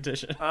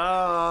competition.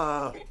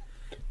 Oh,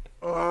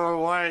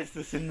 why is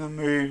this in the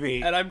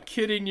movie? And I'm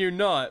kidding you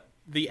not,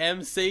 the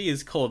MC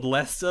is called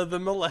Lester the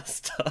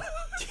Molester.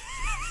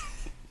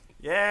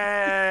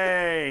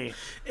 Yay!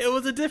 It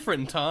was a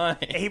different time.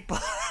 He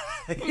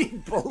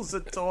pulls a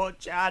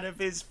torch out of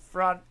his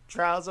front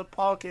trouser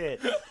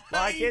pocket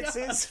like it's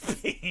his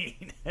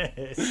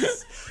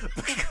penis.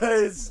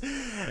 Because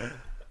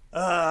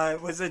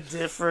it was a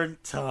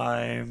different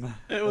time.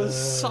 It was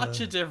such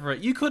a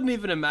different... You couldn't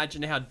even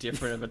imagine how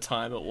different of a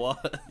time it was.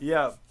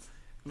 Yeah.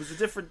 It was a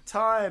different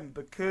time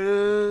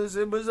because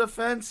it was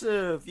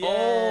offensive.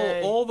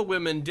 Yay. All the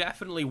women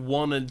definitely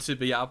wanted to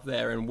be up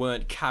there and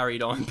weren't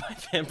carried on by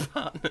their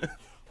partners.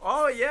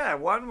 Oh, yeah.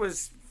 One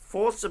was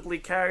forcibly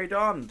carried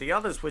on. The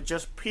others were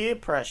just peer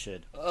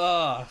pressured.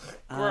 Ugh,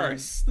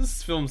 gross.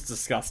 This film's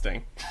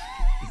disgusting.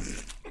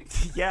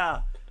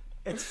 Yeah.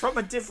 It's from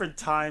a different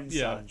time,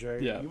 Yeah, Sandro.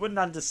 yeah. You wouldn't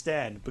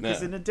understand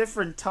because No. in a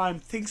different time,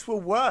 things were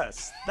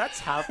worse. That's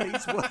how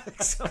things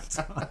work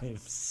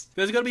sometimes.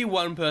 There's got to be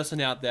one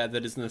person out there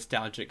that is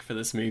nostalgic for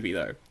this movie,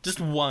 though. Just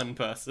one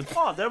person.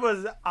 Oh, there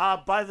was,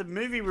 by the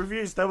movie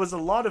reviews, there was a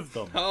lot of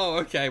them. Oh,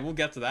 okay. We'll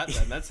get to that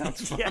then. That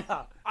sounds fun.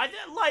 Yeah.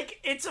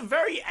 It's a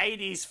very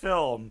 80s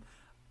film.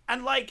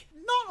 And, not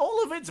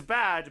all of it's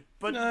bad,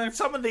 but No.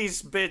 some of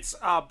these bits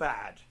are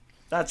bad.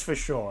 That's for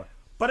sure.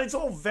 But it's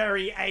all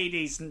very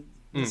 80s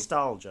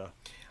nostalgia.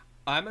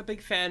 I'm a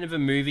big fan of a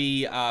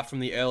movie from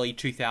the early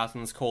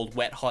 2000s called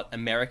Wet Hot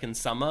American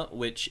Summer,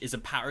 which is a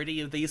parody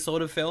of these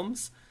sort of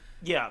films.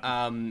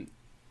 Yeah.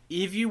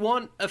 If you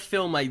want a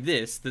film like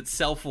this that's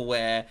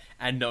self-aware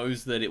and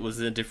knows that it was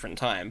a different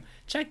time,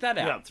 check that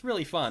out. Yeah. It's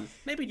really fun.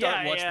 Maybe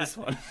don't watch this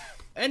one.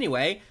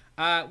 Anyway,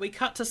 we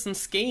cut to some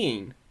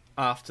skiing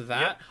after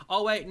that. Yep.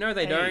 Oh, wait, no,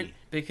 they Hey. don't,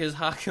 because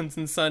Harkins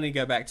and Sonny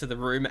go back to the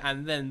room,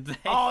 and then they...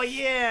 Oh,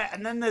 yeah.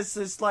 And then there's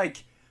this,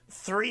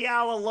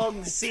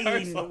 3-hour-long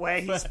scene on where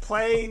he's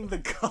playing the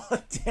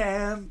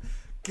goddamn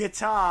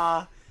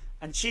guitar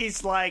and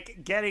she's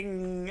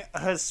getting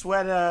her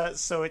sweater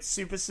so it's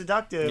super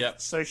seductive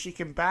so she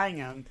can bang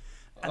him.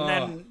 And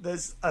then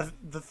there's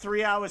the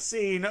 3-hour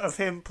scene of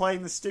him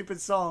playing the stupid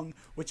song,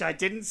 which I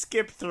didn't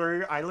skip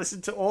through. I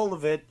listened to all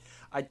of it.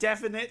 I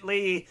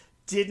definitely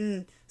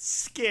didn't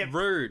skip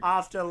Rude.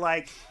 after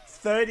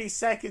 30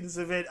 seconds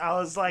of it. I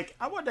was like,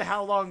 I wonder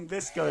how long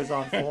this goes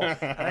on for.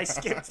 And I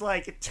skipped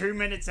 2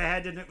 minutes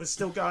ahead and it was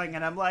still going.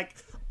 And I'm like,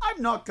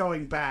 I'm not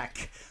going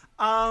back.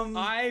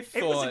 I thought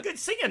it was a good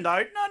singer,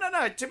 though.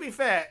 No. To be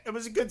fair, it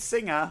was a good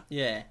singer.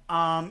 Yeah.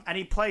 And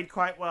he played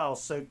quite well,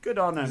 so good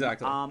on him.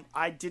 Exactly.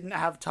 I didn't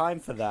have time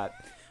for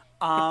that.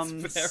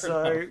 Fair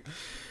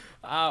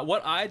enough.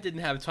 What I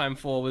didn't have time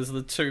for was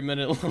the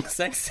 2-minute long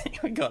sex scene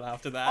we got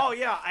after that. Oh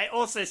yeah, I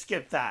also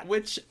skipped that.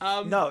 Which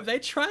No. they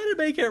try to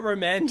make it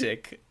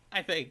romantic,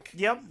 I think.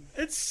 Yep.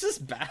 It's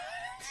just bad.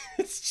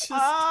 It's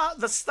just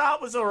The start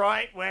was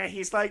alright, where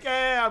he's like,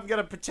 I'm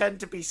gonna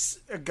pretend to be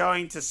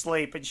going to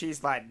sleep, and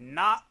she's like,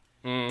 nah,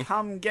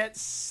 come get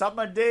some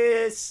of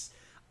this.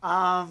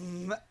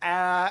 And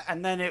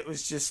then it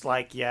was just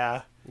like,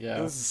 Yeah.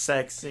 it was a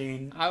sex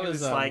scene. I It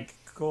was, like,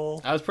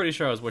 cool. I was pretty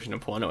sure I was watching a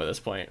porno at this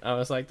point. I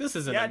was like, this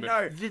isn't Yeah, a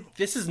movie. no.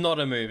 This is not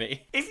a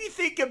movie. If you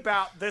think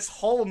about this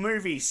whole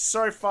movie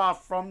so far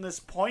from this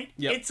point,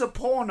 Yep. it's a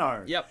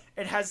porno. Yep.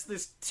 It has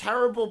this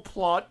terrible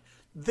plot.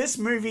 This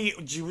movie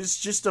was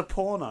just a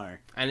porno.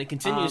 And it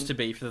continues to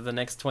be for the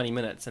next 20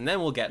 minutes, and then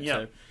we'll get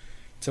Yep.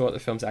 to what the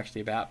film's actually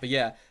about. But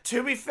yeah,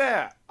 To be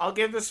fair, I'll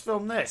give this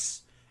film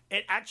this.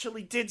 It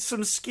actually did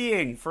some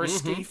skiing for a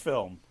ski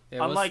film.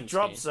 There was Unlike some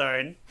Drop skiing.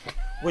 Zone,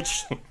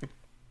 which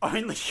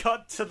only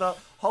got to the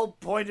whole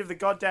point of the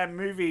goddamn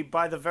movie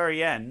by the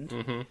very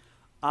end.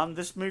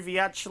 This movie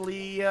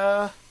actually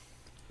got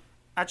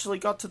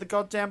to the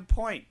goddamn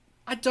point.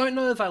 I don't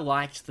know if I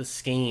liked the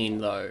skiing,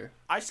 though.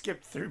 I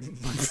skipped through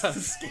most of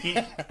the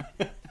skiing.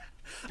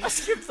 I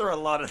skipped through a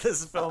lot of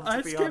this film, to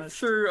I be skipped honest.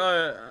 through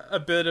a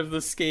bit of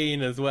the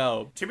skiing as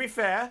well. To be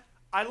fair,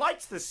 I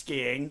liked the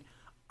skiing.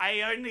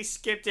 I only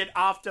skipped it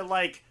after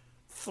like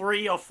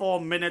 3 or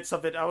 4 minutes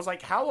of it. I was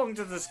like, how long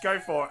does this go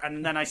for?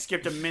 And then I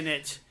skipped a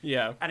minute.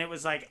 Yeah. And it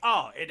was like,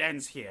 oh, it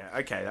ends here.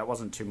 Okay, that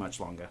wasn't too much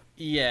longer.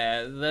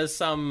 Yeah, there's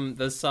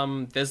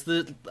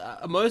the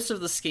most of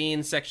the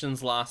skiing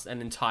sections last an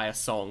entire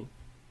song.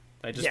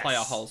 They just play a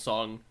Yes. whole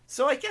song.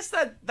 So I guess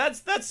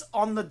that's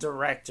on the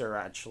director,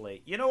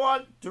 actually. You know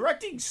what?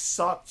 Directing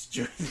sucked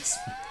during this.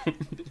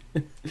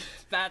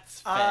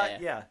 That's fair.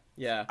 Yeah.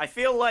 Yeah. I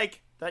feel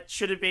like that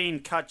should have been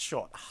cut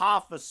short.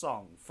 Half a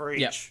song for each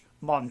Yep.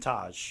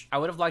 montage. I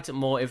would have liked it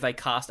more if they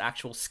cast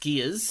actual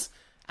skiers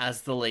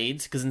as the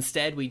leads, because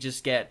instead we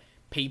just get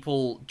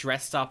people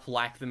dressed up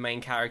like the main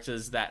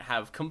characters that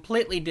have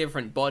completely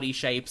different body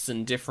shapes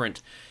and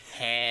different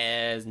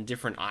hairs and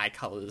different eye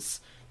colors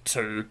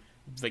to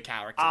the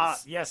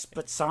characters. Yes,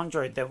 but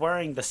Sandro, they're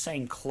wearing the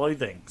same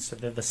clothing, so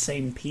they're the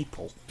same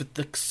people. But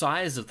the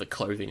size of the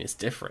clothing is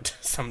different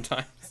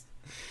sometimes.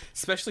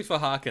 Especially for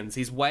Harkins.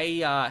 He's way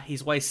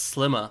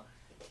slimmer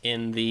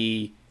in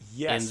the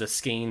Yes. in the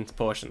skiing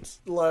portions.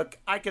 Look,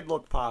 I could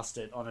look past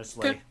it,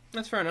 honestly. Okay,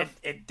 that's fair enough.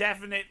 It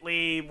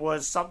definitely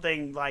was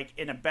something like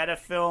in a better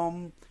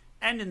film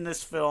and in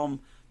this film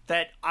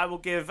that I will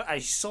give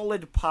a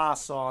solid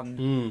pass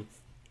on.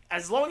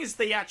 As long as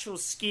the actual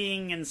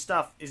skiing and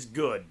stuff is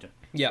good.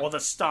 Yeah. Or the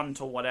stunt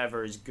or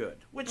whatever is good.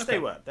 Which Okay. they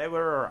were. They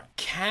were alright.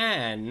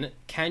 Can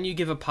you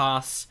give a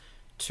pass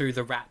to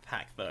the Rat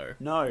Pack though?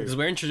 No. Because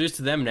we're introduced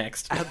to them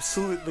next.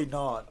 Absolutely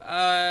not.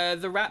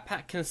 The Rat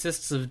Pack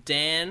consists of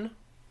Dan,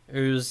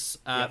 who's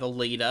the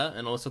leader,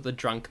 and also the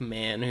drunk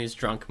man who's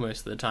drunk most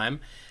of the time.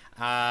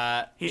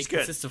 He's it good.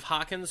 consists of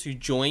Harkins, who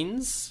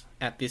joins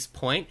at this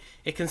point.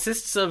 It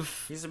consists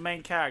of He's the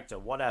main character,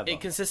 whatever.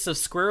 It consists of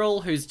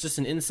Squirrel, who's just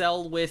an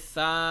incel with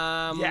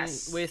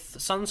Yes. with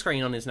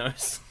sunscreen on his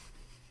nose.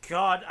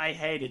 God, I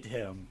hated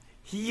him.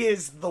 He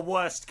is the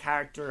worst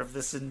character of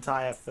this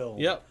entire film.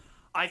 Yep.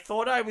 I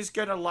thought I was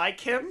gonna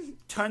like him.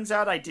 Turns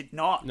out I did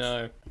not.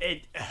 No.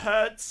 It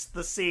hurts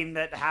the scene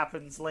that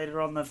happens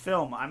later on in the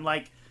film. I'm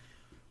like,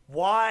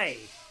 why?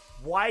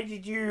 Why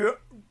did you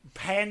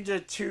pander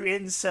to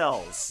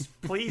incels?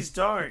 Please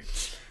don't.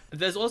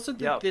 There's also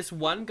this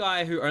one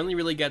guy who only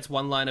really gets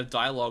one line of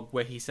dialogue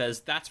where he says,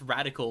 "That's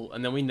radical,"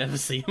 and then we never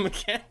see him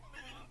again.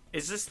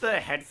 Is this the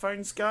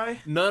headphones guy?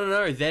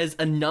 No. There's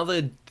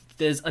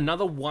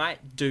another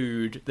white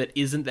dude that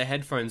isn't the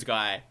headphones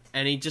guy,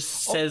 and he just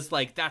says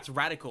like, "That's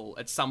radical"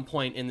 at some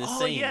point in this Oh,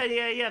 scene.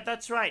 yeah,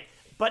 that's right.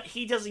 But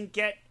he doesn't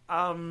get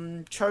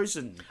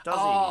chosen, does he?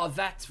 Oh,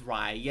 that's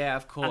right. Yeah,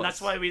 of course. And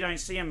that's why we don't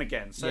see him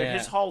again. So Yeah.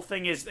 his whole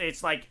thing is,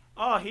 it's like,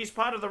 oh, he's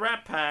part of the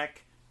Rat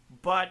Pack,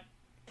 but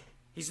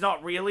he's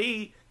not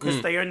really,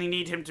 because they only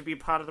need him to be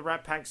part of the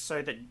Rat Pack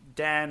so that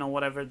Dan, or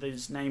whatever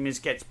his name is,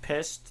 gets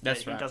pissed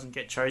That's that right. he doesn't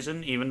get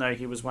chosen, even though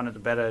he was one of the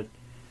better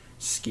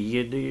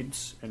skier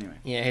dudes. Anyway.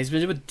 Yeah, he's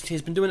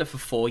been doing it for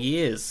 4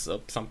 years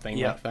or something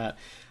Yeah. like that.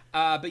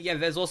 But yeah,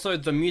 there's also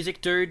the music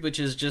dude, which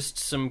is just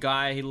some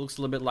guy. He looks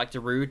a little bit like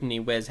Darude, and he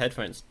wears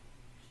headphones.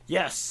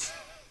 Yes.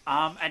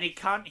 And he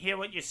can't hear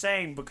what you're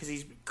saying because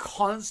he's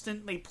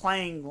constantly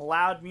playing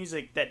loud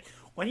music that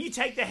when you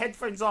take the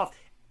headphones off,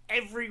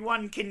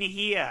 everyone can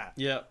hear.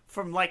 Yeah.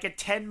 From like a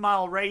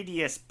 10-mile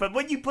radius. But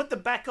when you put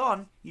them back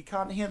on, you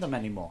can't hear them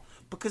anymore.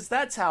 Because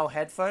that's how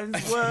headphones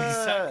work.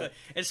 Exactly.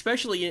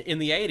 Especially in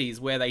the 80s,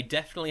 where they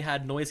definitely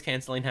had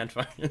noise-cancelling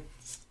headphones.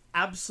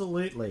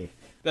 Absolutely.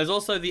 There's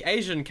also the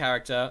Asian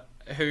character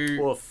who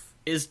Woof.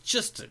 is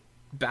just a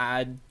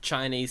bad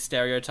Chinese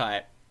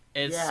stereotype.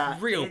 It's Yeah,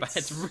 real bad.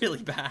 It's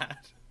really bad.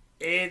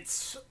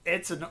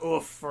 It's an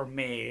oof for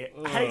me.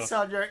 Hey,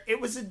 Sandro,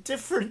 it was a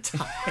different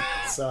time,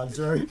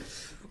 Sandro,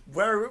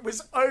 where it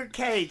was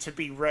okay to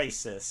be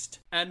racist.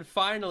 And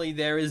finally,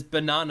 there is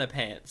Banana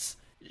Pants.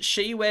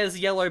 She wears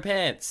yellow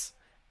pants,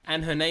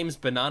 and her name's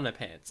Banana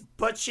Pants.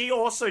 But she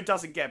also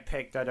doesn't get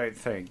picked, I don't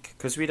think,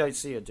 because we don't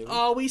see her, do we?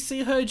 Oh, we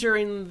see her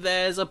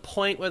there's a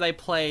point where they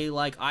play,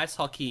 like, ice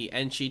hockey,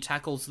 and she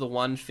tackles the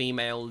one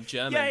female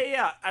German.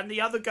 Yeah, and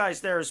the other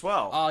guy's there as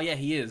well. Oh, yeah,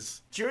 he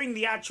is. During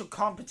the actual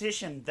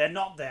competition, they're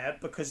not there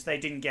because they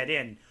didn't get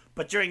in.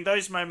 But during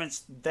those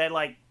moments, they're,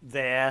 like,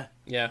 there.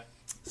 Yeah.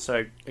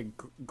 So,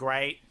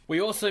 great. We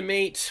also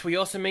meet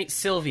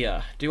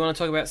Sylvia. Do you want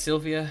to talk about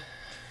Sylvia,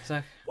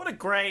 Zach? What a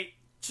great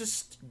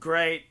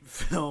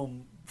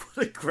film.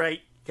 What a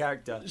great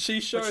character.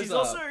 She shows but she's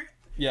up. Also,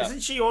 yeah.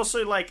 Isn't she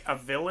also like a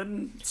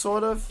villain,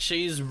 sort of?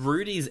 She's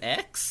Rudy's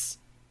ex?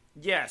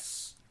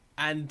 Yes.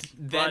 And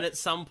then at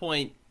some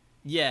point,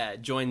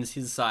 joins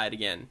his side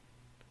again.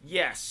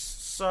 Yes.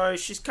 So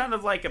she's kind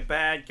of like a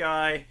bad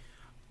guy.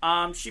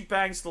 She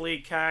bangs the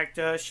lead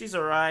character. She's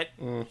alright.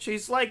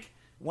 She's like,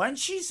 when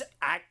she's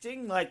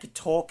acting, like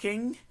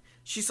talking,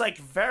 she's like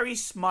very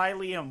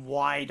smiley and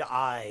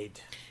wide-eyed.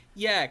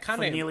 Yeah,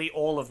 kind of. Nearly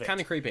all of it.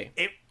 Kind of creepy.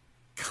 It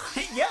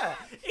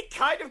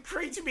kind of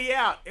creeped me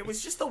out. It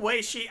was just the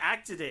way she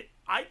acted it.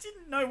 I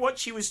didn't know what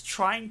she was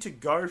trying to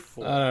go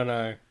for. I don't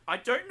know. I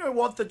don't know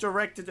what the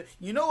director did.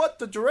 You know what?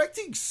 The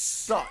directing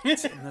sucked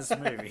in this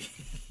movie.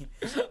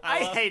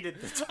 I hated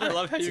the directing. I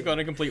love how you've gone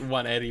a complete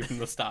 180 from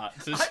the start.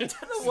 I've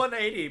done a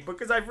 180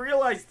 because I've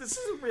realized this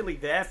isn't really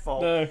their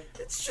fault. No.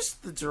 It's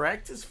just the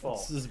director's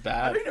fault. This is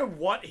bad. I don't know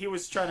what he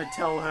was trying to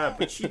tell her,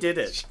 but she did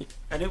it.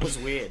 And it was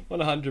weird.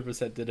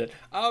 100% did it.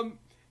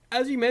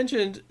 As you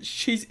mentioned,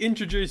 she's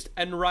introduced,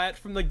 and right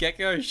from the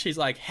get-go, she's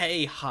like,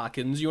 "Hey,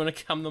 Harkins, you want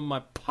to come to my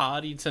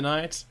party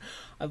tonight?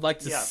 I'd like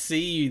to see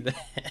you there."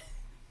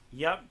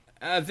 Yep.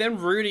 Then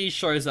Rudy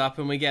shows up,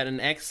 and we get an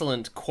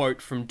excellent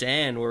quote from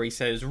Dan where he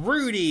says,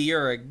 "Rudy,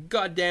 you're a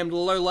goddamn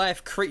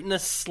low-life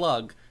cretinous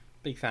slug."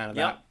 Big fan of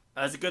that.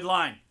 That's a good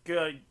line.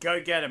 Go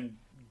get him,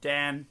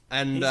 Dan.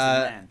 And He's the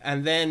man.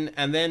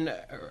 and then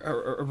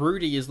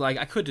Rudy is like,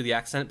 I could do the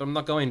accent, but I'm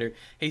not going to.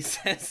 He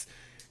says,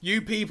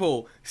 "You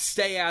people,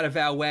 stay out of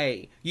our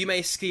way. You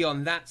may ski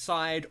on that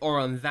side or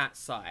on that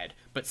side,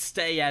 but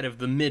stay out of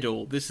the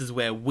middle. This is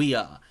where we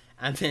are."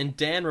 And then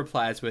Dan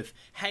replies with,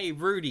 "Hey,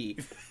 Rudy,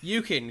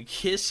 you can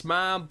kiss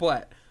my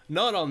butt.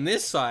 Not on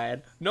this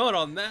side, not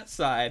on that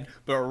side,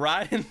 but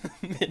right in the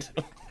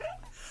middle."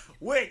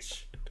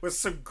 Which was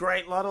some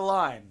great lot of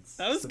lines.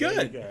 That was so good.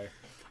 There you go.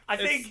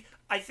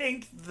 I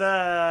think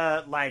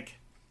the like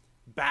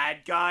bad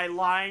guy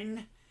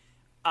line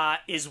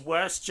is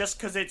worse just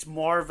because it's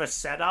more of a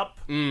setup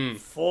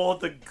for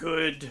the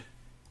good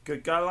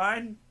guy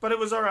line. But it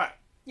was alright.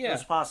 Yeah. It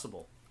was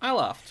passable. I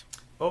laughed.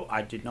 Oh,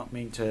 I did not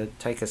mean to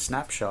take a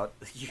snapshot.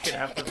 You can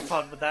have some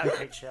fun with that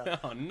picture.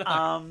 Oh,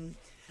 no.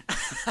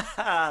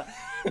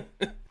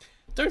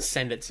 Don't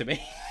send it to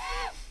me.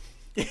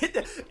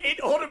 It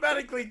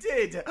automatically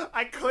did.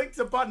 I clicked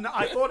the button.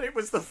 I thought it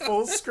was the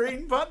full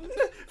screen button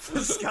for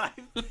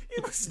Skype.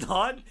 It was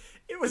not.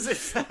 It was in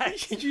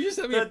fact. Did you just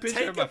have me a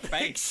picture of my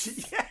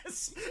face?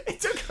 Yes,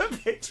 it took a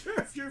picture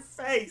of your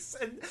face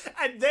and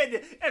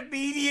then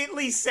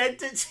immediately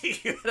sent it to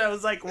you. And I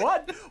was like,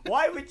 "What?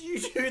 Why would you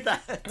do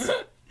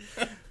that?"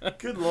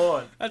 Good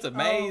lord, that's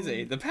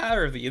amazing. The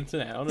power of the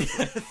internet,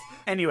 honestly.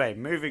 Anyway,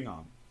 moving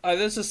on. Oh,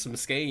 there's just some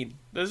skiing.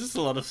 There's just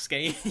a lot of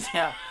skiing.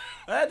 Yeah.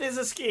 That is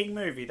a skiing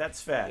movie,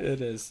 that's fair.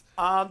 It is.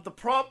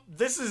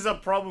 This is a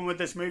problem with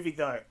this movie,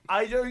 though.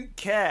 I don't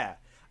care.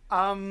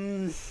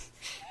 And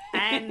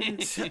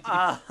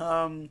I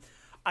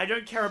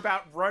don't care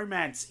about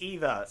romance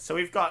either. So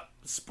we've got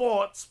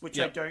sports, which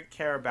I don't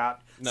care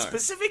about. No.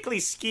 Specifically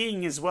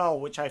skiing as well,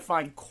 which I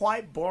find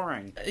quite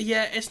boring.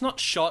 Yeah, it's not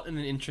shot in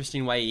an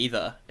interesting way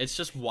either. It's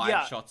just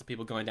wide shots of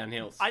people going down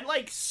hills. I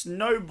like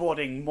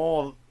snowboarding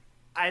more.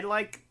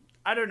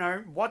 I don't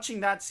know,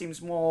 watching that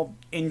seems more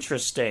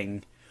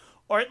interesting.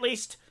 Or at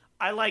least,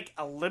 I like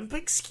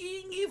Olympic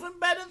skiing even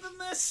better than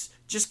this.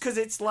 Just because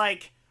it's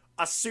like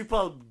a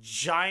super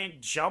giant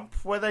jump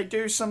where they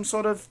do some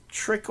sort of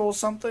trick or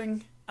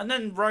something. And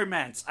then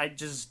romance, I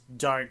just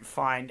don't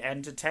find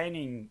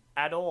entertaining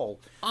at all.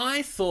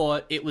 I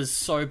thought it was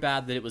so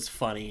bad that it was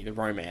funny, the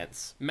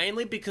romance.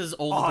 Mainly because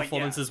all the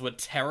performances were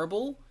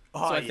terrible.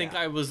 So I think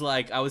I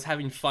was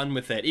having fun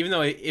with it. Even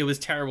though it was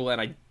terrible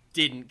and I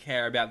didn't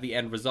care about the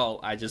end result,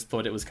 I just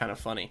thought it was kind of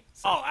funny.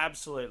 So. Oh,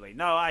 absolutely.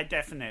 No, I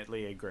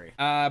definitely agree.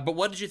 But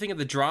what did you think of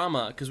the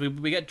drama? Because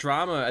we get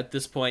drama at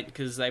this point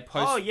because they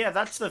post... Oh, yeah,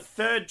 that's the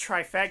third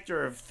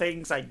trifecta of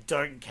things I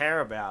don't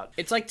care about.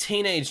 It's like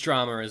teenage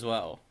drama as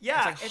well.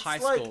 Yeah, it's like high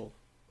school.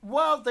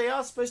 Well, they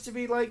are supposed to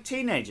be like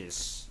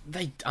teenagers.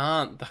 They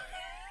aren't, though.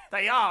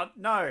 They aren't,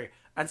 no.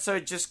 And so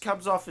it just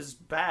comes off as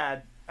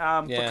bad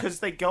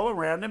because they go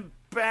around and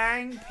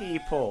bang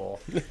people.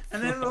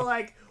 And then they're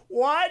like...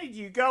 Why did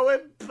you go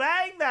and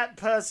bang that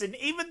person?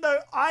 Even though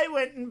I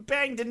went and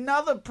banged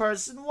another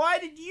person, why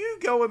did you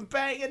go and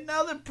bang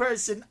another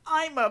person?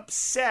 I'm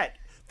upset.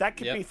 That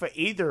could be for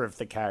either of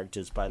the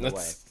characters, by the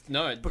way.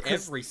 No,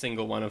 every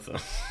single one of them.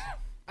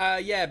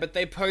 Yeah, but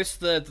they post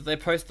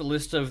the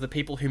list of the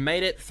people who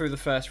made it through the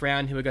first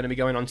round, who are going to be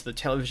going on to the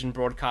television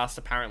broadcast.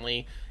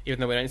 Apparently, even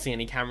though we don't see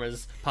any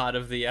cameras part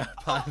of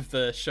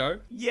the show.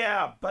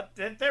 Yeah, but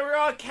there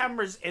are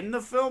cameras in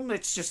the film.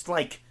 It's just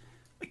like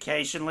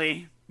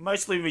occasionally.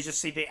 Mostly, we just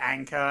see the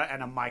anchor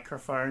and a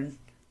microphone.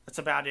 That's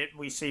about it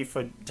we see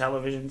for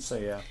television. So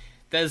yeah,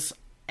 there's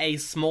a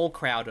small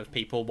crowd of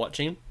people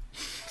watching.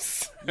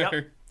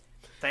 Yep,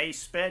 they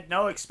spared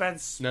no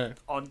expense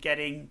on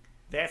getting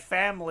their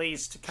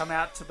families to come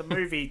out to the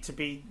movie to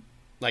be...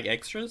 Like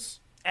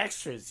extras?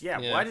 Extras,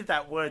 yeah. Why did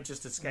that word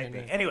just escape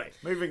me? Anyway,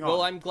 moving on.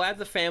 Well, I'm glad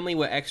the family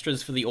were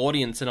extras for the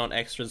audience and not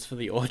extras for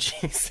the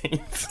orgy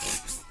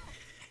scenes.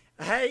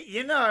 Hey,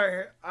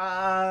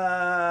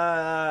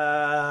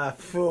 I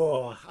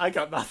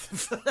got nothing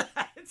for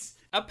that.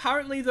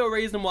 Apparently, the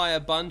reason why a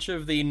bunch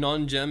of the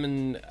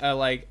non-German,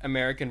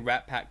 American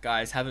Rat Pack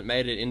guys haven't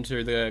made it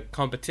into the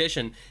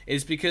competition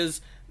is because...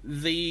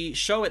 the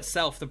show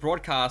itself, the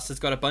broadcast, has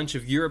got a bunch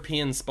of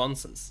European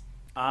sponsors.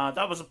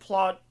 That was a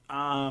plot,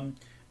 and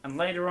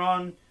later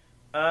on,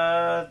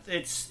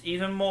 it's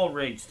even more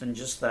rigged than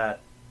just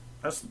that.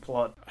 That's the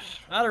plot.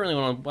 I don't really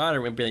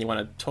want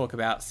to talk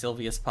about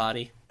Sylvia's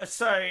party.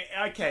 So,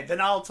 okay,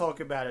 then I'll talk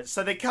about it.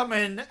 So they come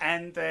in,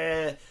 and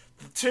the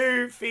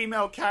two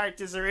female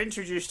characters are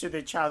introduced to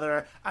each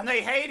other, and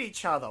they hate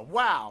each other.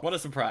 Wow. What a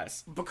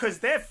surprise. Because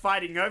they're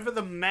fighting over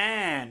the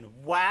man.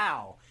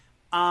 Wow.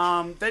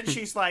 Then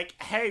she's like,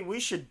 hey,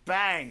 we should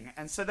bang.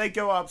 And so they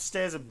go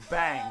upstairs and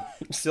bang.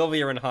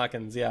 Sylvia and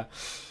Harkins, yeah.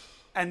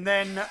 And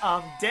then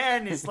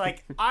Dan is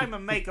like, I'm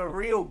gonna make a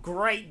real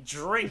great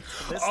drink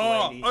for this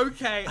lady.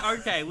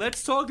 Okay.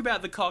 Let's talk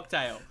about the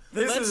cocktail.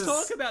 Let's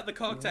talk about the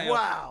cocktail.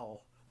 Wow.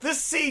 This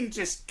scene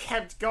just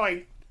kept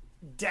going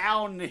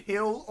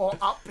downhill or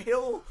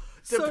uphill,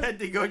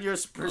 depending on your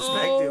perspective.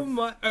 Oh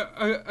my...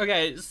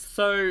 okay,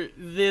 so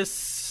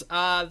this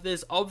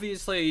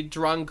obviously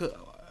drunk...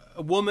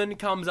 a woman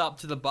comes up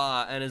to the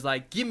bar and is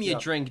like, give me a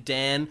drink,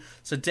 Dan.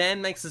 So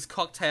Dan makes this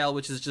cocktail,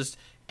 which is just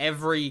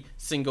every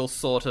single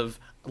sort of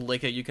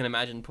liquor you can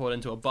imagine poured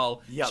into a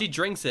bowl. Yep. She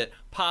drinks it,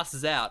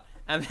 passes out,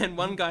 and then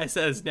one guy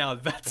says, now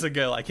that's a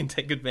girl I can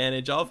take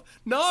advantage of.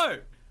 No!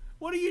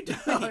 What are you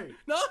doing?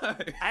 No!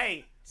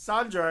 Hey,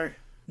 Sandro,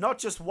 not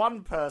just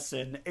one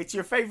person. It's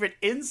your favorite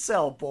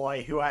incel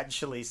boy who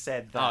actually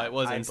said that. Oh, it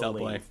was Incel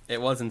Boy.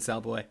 It was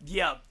Incel Boy.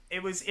 Yep.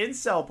 It was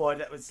Incel Boy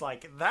that was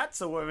like, that's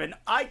a woman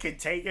I could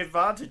take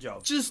advantage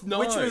of. Just no.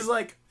 Which was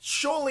like,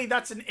 surely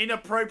that's an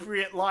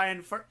inappropriate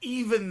line for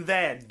even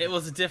then. It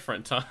was a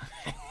different time.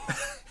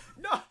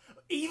 No,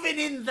 even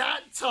in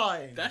that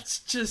time. That's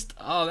just,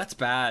 that's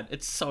bad.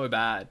 It's so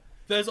bad.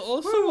 There's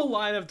also a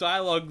line of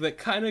dialogue that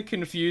kind of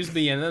confused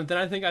me, and then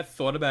I think I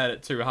thought about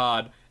it too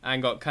hard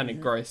and got kind of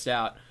grossed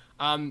out.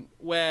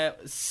 Where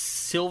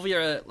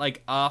Sylvia,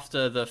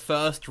 after the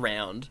first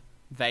round...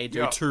 They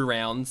do 2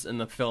 rounds in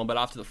the film, but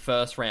after the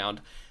first round,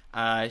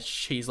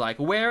 she's like,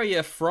 where are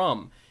you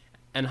from?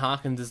 And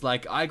Harkins is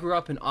like, I grew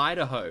up in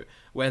Idaho,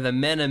 where the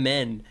men are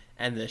men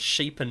and the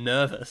sheep are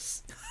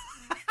nervous.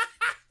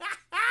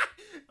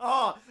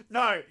 Oh,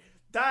 no.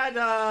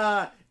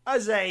 That,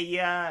 as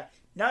a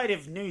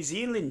native New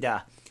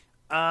Zealander,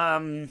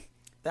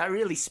 that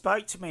really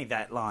spoke to me,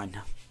 that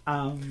line.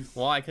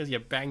 Why? Because you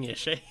bang your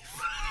sheep?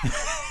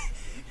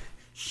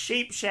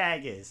 Sheep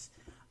shaggers.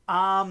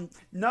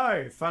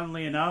 No,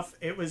 funnily enough,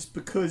 it was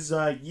because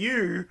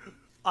you,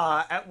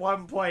 at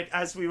one point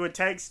as we were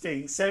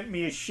texting, sent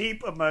me a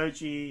sheep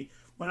emoji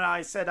when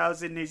I said I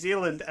was in New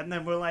Zealand, and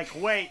then we're like,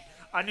 wait,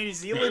 are New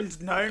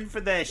Zealand known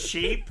for their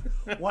sheep?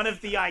 One of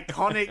the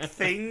iconic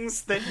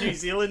things that New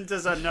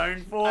Zealanders are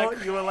known for?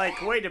 You were like,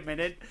 wait a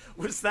minute,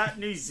 was that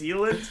New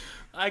Zealand?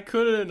 I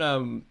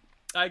couldn't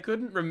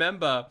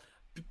remember,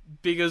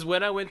 because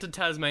when I went to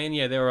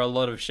Tasmania, there were a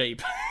lot of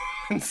sheep.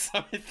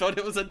 So I thought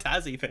it was a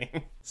Tassie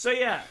thing. So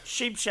yeah,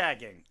 sheep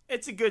shagging.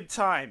 It's a good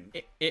time.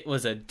 It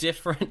was a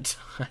different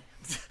time.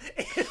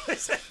 It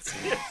was a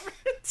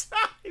different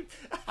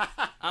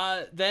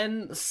time.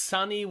 Then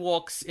Sunny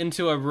walks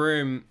into a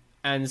room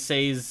and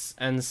sees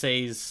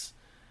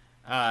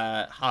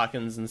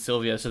Harkins and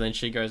Sylvia, so then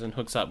she goes and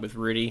hooks up with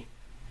Rudy.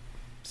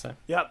 So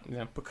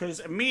Yep. Because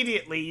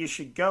immediately you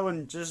should go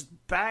and just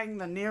bang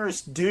the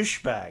nearest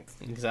douchebag.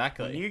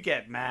 Exactly. When you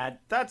get mad,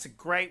 that's a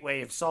great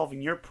way of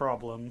solving your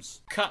problems.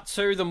 Cut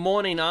to the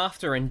morning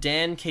after, and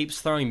Dan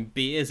keeps throwing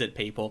beers at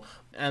people.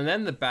 And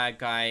then the bad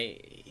guy,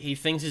 he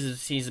thinks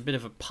he's a bit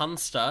of a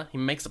punster. He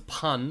makes a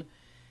pun.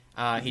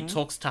 He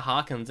talks to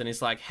Harkins and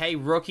he's like, hey,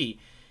 rookie,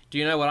 do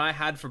you know what I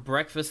had for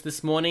breakfast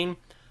this morning?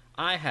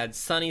 I had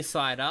sunny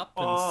side up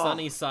and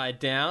sunny side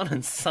down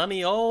and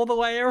sunny all the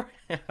way around.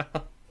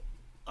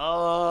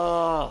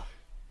 Oh.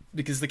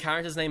 Because the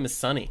character's name is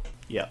Sunny.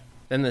 Yeah.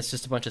 Then there's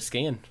just a bunch of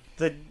skiing.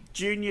 The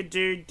junior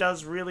dude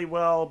does really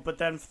well, but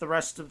then for the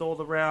rest of all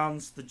the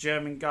rounds, the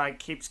German guy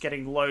keeps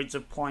getting loads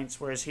of points,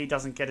 whereas he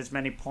doesn't get as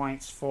many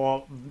points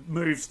for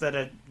moves that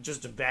are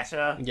just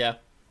better Yeah.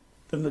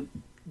 than the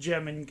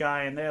German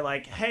guy, and they're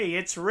like, hey,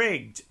 it's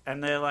rigged.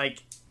 And they're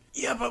like,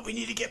 yeah, but we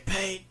need to get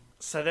paid.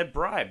 So they're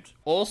bribed.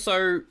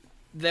 Also,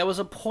 there was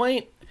a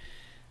point,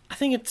 I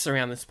think it's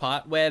around this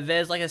part, where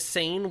there's like a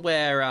scene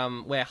where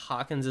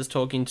Harkins is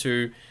talking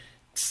to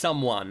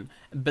someone,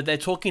 but they're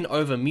talking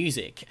over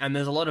music, and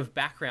there's a lot of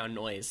background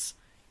noise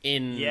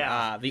in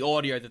the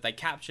audio that they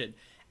captured.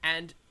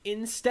 And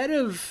instead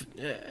of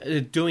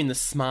doing the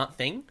smart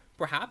thing,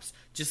 perhaps,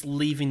 just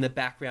leaving the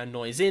background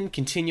noise in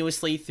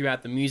continuously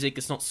throughout the music,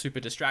 it's not super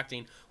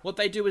distracting, what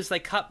they do is they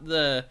cut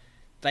the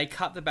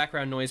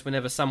background noise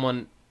whenever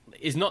someone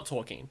is not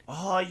talking.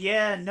 Oh,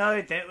 yeah,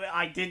 no,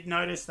 I did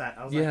notice that.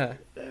 I was like,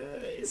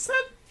 is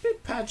that a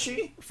bit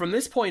patchy? From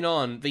this point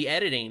on, the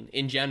editing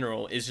in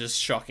general is just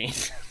shocking.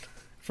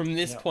 From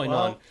this point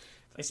on.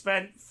 They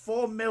spent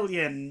 $4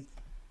 million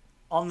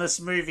on this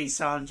movie,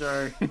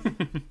 Sandro.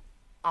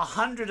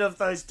 100 of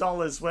those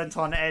dollars went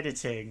on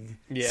editing.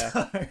 Yeah,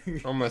 so,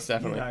 almost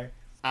definitely. You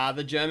know.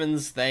 The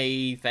Germans,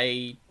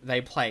 they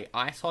play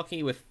ice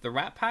hockey with the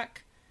Rat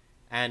Pack,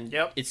 and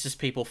it's just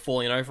people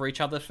falling over each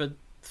other for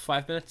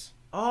 5 minutes.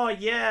 Oh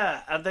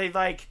yeah, and they're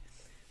like,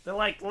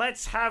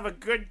 let's have a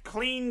good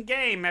clean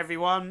game,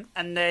 everyone,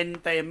 and then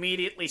they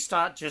immediately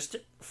start just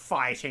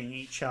fighting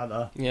each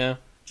other. Yeah.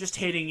 Just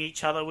hitting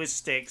each other with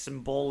sticks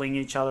and bowling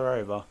each other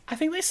over. I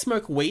think they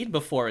smoke weed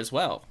before as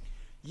well.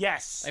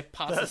 Yes. They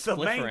pass the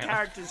main around.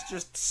 characters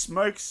just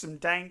smoke some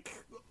dank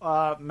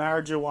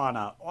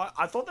marijuana.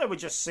 I thought they were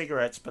just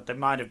cigarettes, but they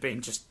might have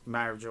been just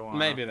marijuana.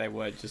 Maybe they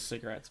were just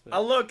cigarettes. But...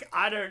 look,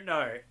 I don't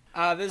know.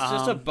 There's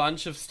just a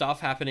bunch of stuff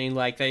happening.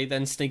 Like, they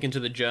then sneak into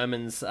the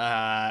Germans'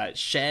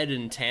 shed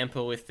and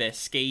tamper with their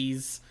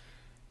skis.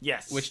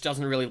 Yes. Which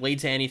doesn't really lead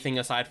to anything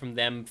aside from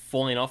them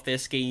falling off their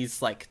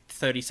skis, like,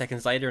 30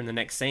 seconds later in the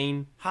next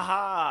scene.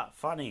 Haha,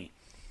 funny.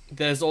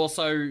 There's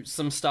also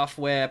some stuff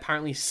where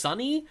apparently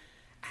Sunny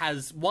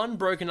has, one,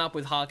 broken up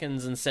with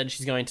Harkins and said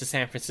she's going to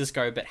San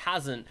Francisco, but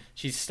hasn't.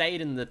 She's stayed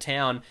in the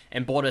town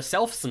and bought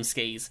herself some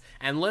skis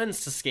and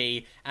learns to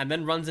ski, and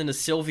then runs into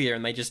Sylvia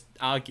and they just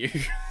argue.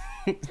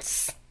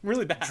 It's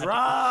really bad.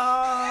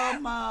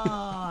 Drama!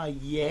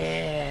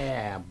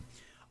 Yeah.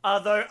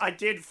 Although I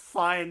did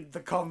find the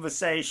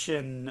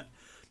conversation,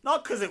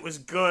 not because it was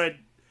good,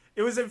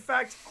 it was in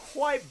fact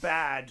quite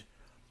bad,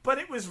 but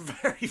it was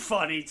very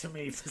funny to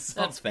me for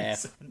some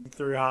reason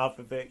through half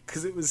of it,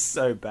 because it was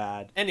so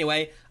bad.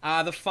 Anyway,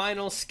 the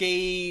final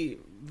ski...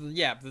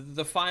 Yeah,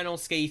 the final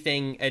ski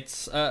thing,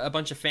 it's a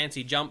bunch of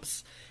fancy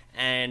jumps,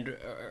 and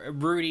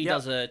Rudy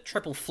does a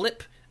triple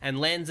flip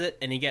and lands it,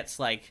 and he gets,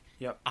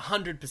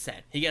 100%.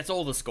 He gets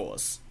all the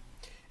scores.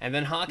 And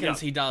then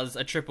Harkins, he does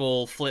a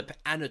triple flip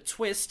and a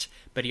twist,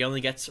 but he only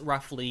gets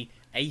roughly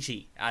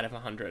 80 out of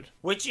 100.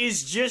 Which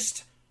is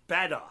just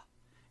better.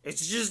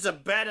 It's just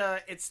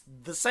it's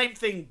the same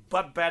thing,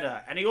 but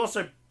better. And he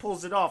also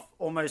pulls it off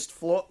almost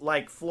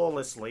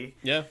flawlessly.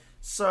 Yeah.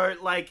 So,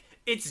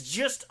 it's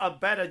just a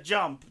better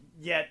jump,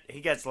 yet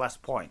he gets less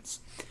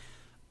points.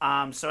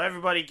 So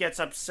everybody gets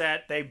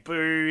upset, they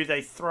boo,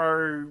 they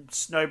throw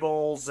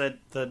snowballs at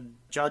the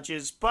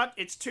judges, but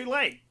it's too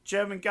late.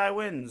 German guy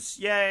wins.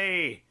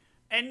 Yay!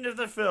 End of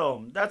the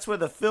film. That's where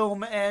the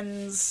film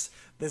ends.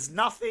 There's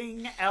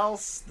nothing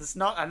else. There's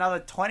not another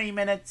 20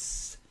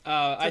 minutes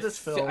to this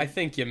film. I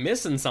think you're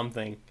missing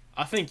something.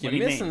 I think you're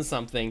missing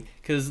something,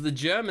 because the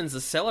Germans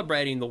are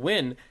celebrating the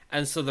win,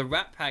 and so the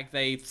Rat Pack,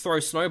 they throw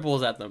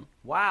snowballs at them.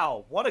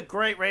 Wow, what a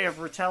great way of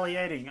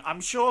retaliating.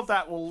 I'm sure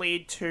that will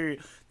lead to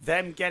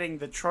them getting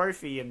the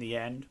trophy in the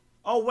end.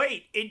 Oh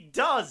wait, it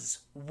does.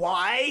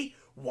 Why?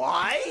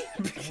 Why?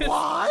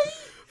 Why?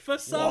 For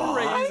some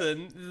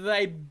reason,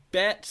 they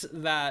bet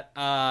that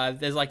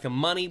there's a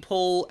money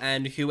pool,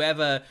 and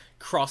whoever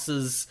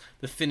crosses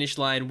the finish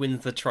line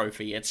wins the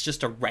trophy. It's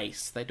just a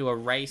race. They do a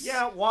race.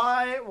 Yeah,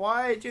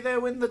 why do they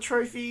win the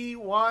trophy?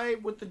 Why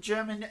would the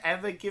German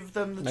ever give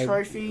them the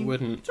trophy?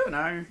 Wouldn't. Don't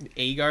know.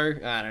 Ego?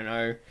 I don't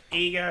know.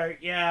 Ego,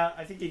 yeah.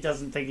 I think he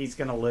doesn't think he's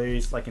going to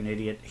lose like an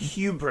idiot.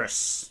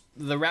 Hubris.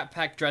 The Rat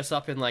Pack dress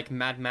up in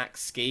Mad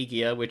Max ski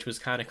gear, which was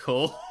kind of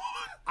cool.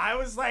 I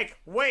was like,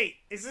 wait,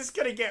 is this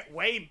gonna get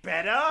way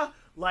better?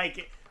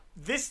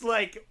 This,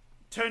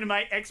 turned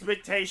my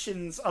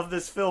expectations of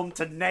this film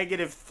to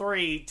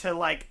 -3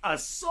 to, a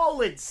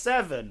solid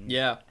 7.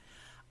 Yeah.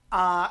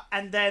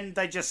 And then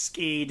they just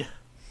skied.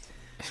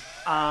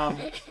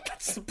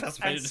 That's the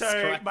best way to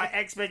describe it. My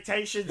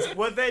expectations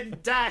were then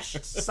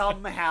dashed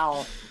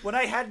somehow. When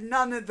I had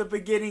none at the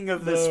beginning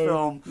of this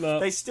film,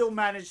 they still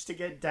managed to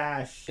get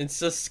dashed. It's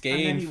just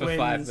skiing for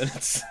 5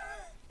 minutes.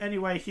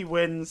 Anyway, he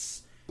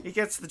wins. He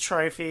gets the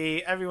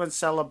trophy. Everyone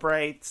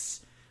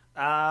celebrates.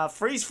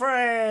 Freeze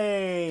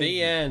frame!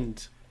 The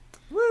end.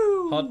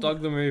 Woo! Hot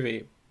Dog the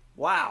movie.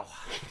 Wow.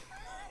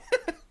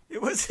 It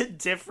was a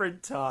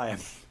different time.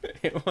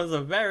 It was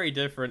a very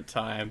different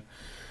time.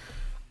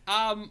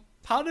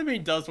 Part of me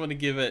does want to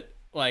give it,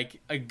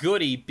 a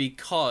goodie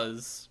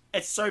because...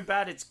 It's so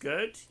bad it's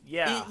good?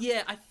 Yeah.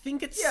 I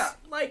think it's... Yeah,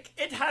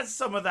 it has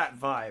some of that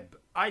vibe.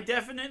 I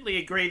definitely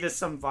agree there's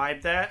some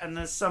vibe there, and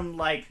there's some,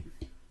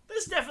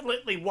 there's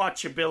definitely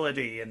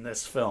watchability in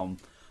this film.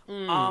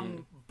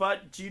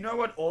 But do you know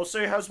what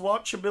also has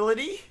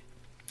watchability?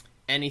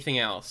 Anything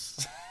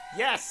else?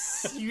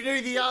 Yes, you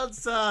knew the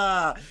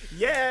answer.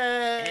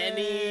 Yeah.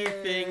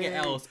 Anything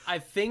else? I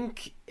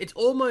think it's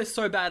almost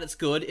so bad it's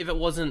good if it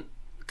wasn't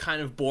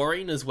kind of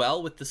boring as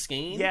well with the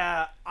skiing.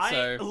 Yeah,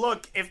 So-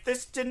 look, if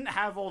this didn't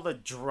have all the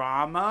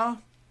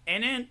drama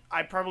in it,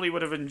 I probably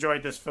would have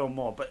enjoyed this film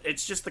more. But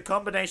it's just the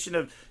combination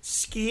of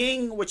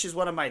skiing, which is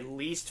one of my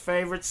least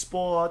favorite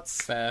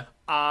sports, Fair.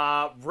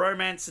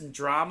 romance and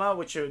drama,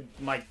 which are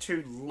my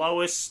two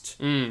lowest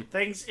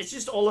things. It's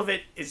just all of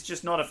it is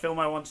just not a film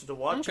I wanted to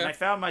watch, Okay. and I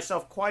found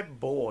myself quite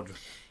bored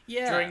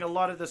Yeah. during a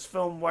lot of this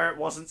film where it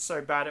wasn't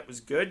so bad it was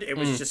good. It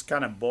was just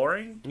kind of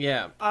boring.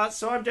 Yeah.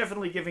 So I'm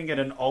definitely giving it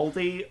an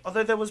oldie,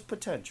 although there was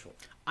potential.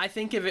 I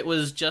think if it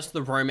was just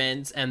the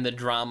romance and the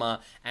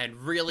drama and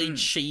really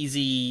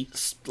cheesy,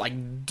 like,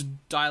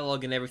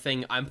 dialogue and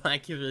everything, I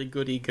might give it a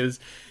goodie because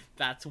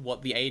that's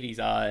what the 80s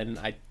are and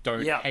I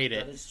don't hate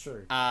it. That is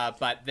true.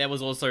 But there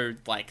was also,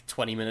 like,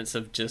 20 minutes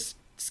of just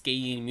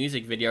skiing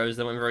music videos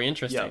that were very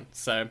interesting. Yeah.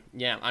 So,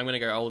 yeah, I'm going to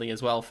go oldie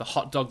as well for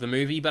Hot Dog the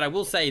Movie, but I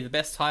will say the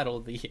best title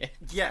of the year.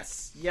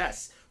 Yes,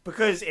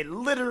 because it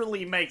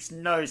literally makes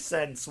no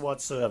sense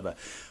whatsoever.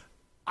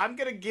 I'm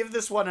going to give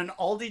this one an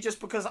oldie just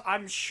because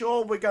I'm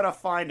sure we're going to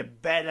find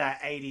better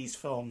 80s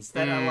films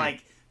that are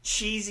like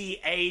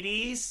cheesy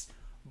 80s,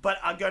 but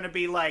are going to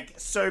be like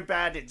so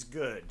bad it's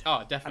good. Oh,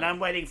 And definitely. I'm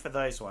waiting for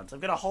those ones.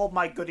 I'm going to hold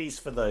my goodies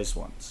for those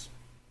ones.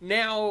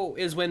 Now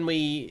is when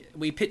we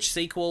pitch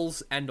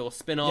sequels and or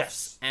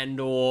spin-offs Yes. and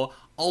or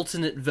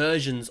alternate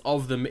versions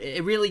of them.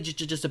 It really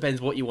just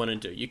depends what you want to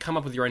do. You come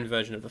up with your own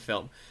version of the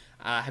film.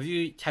 Have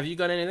you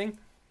got anything?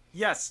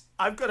 Yes,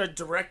 I've got a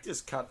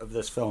director's cut of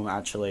this film,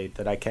 actually,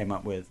 that I came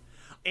up with.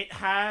 It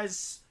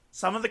has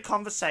some of the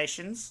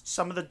conversations,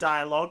 some of the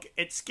dialogue.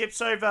 It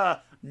skips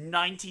over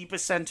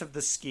 90% of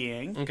the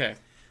skiing. Okay.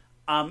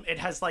 It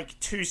has, like,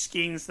 2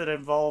 skiings that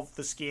involve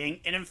the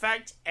skiing. And, in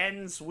fact,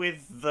 ends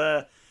with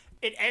the...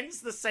 It ends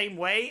the same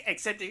way,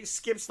 except it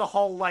skips the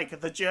whole,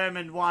 like, the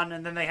German one,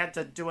 and then they had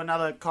to do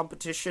another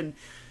competition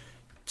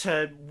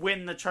to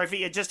win the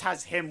trophy. It just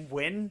has him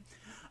win.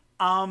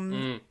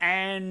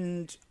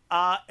 And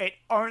it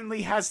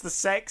only has the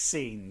sex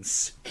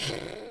scenes.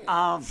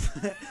 And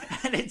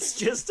it's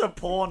just a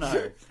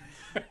porno.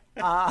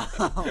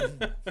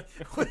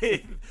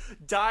 With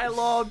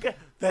dialogue,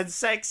 then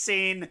sex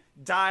scene,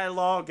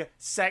 dialogue,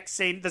 sex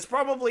scene. There's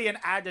probably an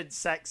added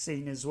sex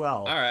scene as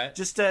well. All right.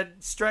 Just to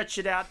stretch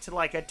it out to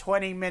like a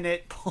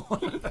 20-minute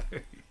porno.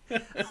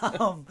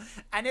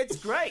 And it's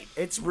great.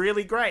 It's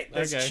really great.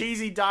 There's Okay.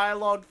 cheesy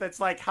dialogue that's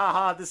like,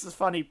 haha, this is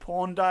funny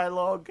porn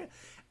dialogue.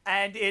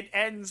 And it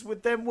ends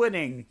with them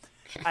winning.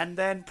 And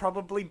then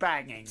probably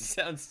banging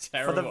Sounds for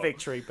terrible. the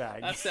victory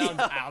bag. That sounds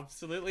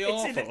absolutely It's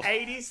awful. an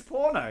 80s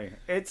porno.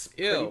 It's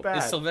pretty Ew. bad.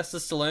 Is Sylvester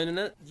Stallone in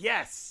it?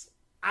 Yes,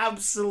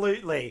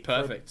 absolutely.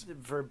 Perfect.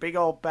 For a big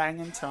old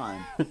banging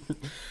time.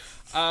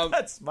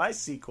 That's my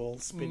sequel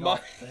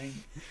spin-off thing.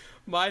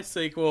 My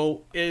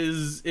sequel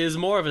is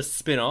more of a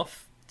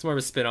spin-off. It's more of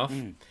a spin-off.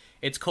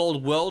 It's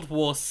called World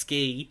War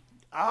Ski.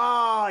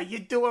 Ah, you're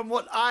doing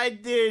what I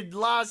did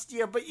last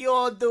year, but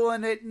you're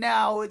doing it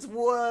now. It's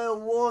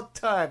World War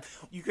time.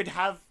 You could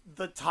have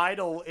the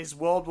title is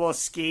World War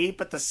Ski,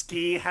 but the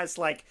ski has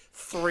like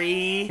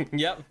 3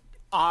 Yep.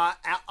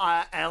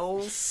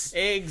 L's.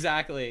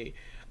 Exactly.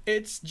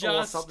 It's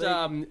just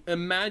something.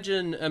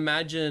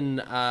 imagine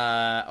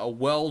a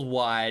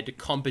worldwide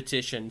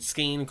competition,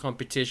 skiing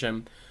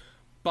competition,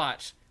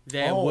 but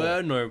there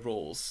were no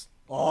rules.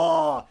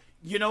 Oh,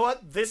 you know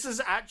what? This is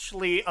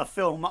actually a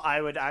film I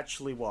would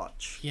actually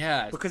watch.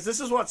 Yeah. Because this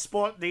is what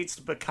sport needs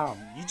to become.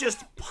 You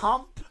just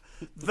pump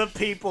the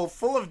people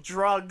full of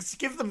drugs,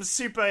 give them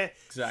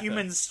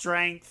superhuman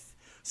strength,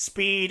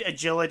 speed,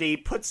 agility,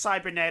 put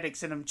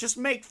cybernetics in them, just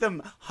make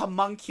them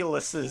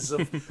homunculuses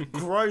of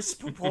gross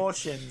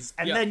proportions,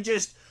 and then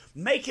just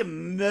make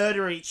them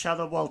murder each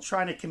other while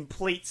trying to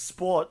complete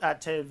sport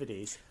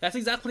activities. That's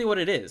exactly what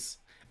it is.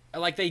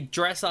 Like, they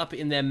dress up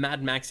in their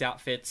Mad Max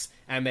outfits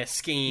and they're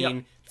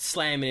skiing,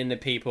 slamming into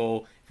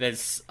people.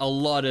 There's a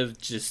lot of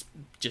just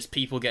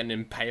people getting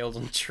impaled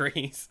on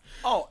trees.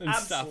 Oh, and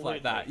absolutely. stuff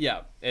like that.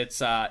 Yeah, it's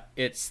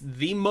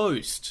the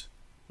most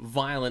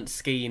violent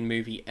skiing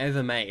movie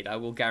ever made. I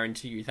will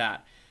guarantee you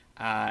that.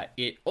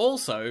 It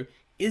also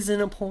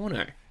isn't a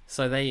porno.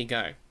 So there you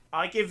go.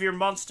 I give your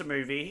monster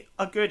movie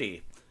a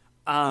goodie,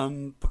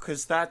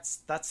 because that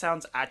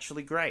sounds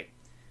actually great.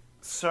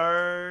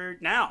 So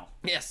now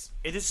Yes.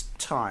 it is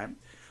time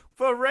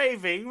for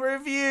raving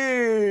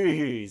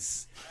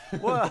reviews.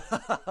 Whoa.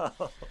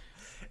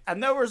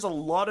 And there was a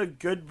lot of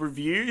good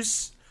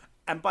reviews.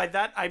 And by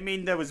that, I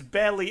mean there was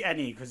barely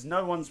any because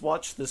no one's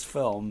watched this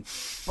film.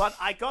 But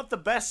I got the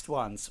best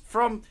ones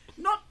from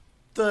not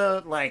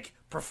the, like,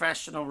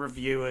 professional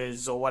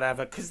reviewers or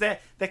whatever, because they're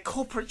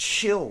corporate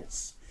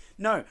shills.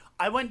 No,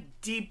 I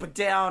went deeper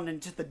down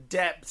into the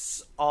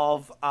depths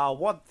of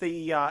what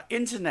the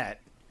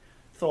internet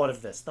thought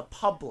of this, the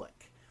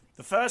public.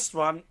 The first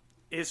one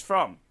is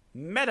from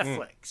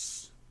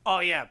Metaflix. Oh,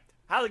 yeah.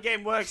 How the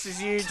game works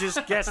is you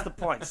just guess the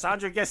points.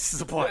 Sandra guesses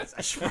the points.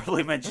 I should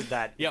probably mention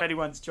that. Yep. If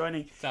anyone's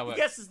joining, That he works.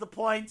 guesses the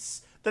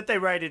points that they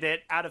rated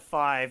it out of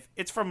 5.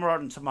 It's from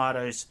Rotten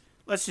Tomatoes.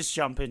 Let's just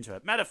jump into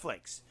it.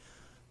 Metaflix.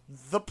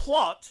 The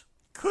plot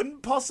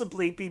couldn't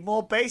possibly be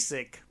more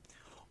basic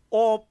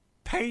or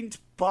paint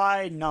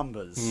by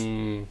numbers.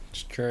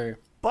 It's true.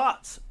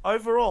 But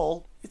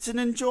overall, it's an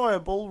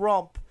enjoyable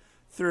romp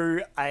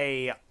through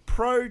a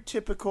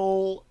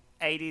prototypical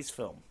 80s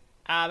film.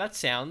 That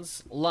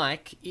sounds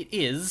like it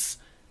is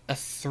a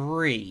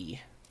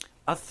 3.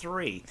 A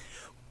 3.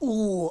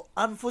 Ooh,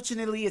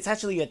 unfortunately, it's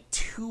actually a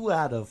 2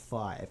 out of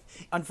 5.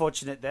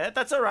 Unfortunate there.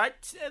 That's all right.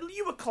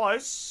 You were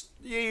close.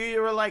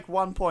 You were like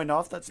 1 point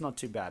off. That's not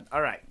too bad.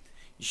 All right.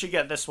 You should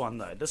get this one,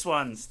 though. This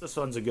one's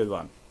a good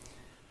one.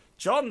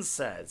 John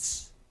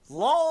says,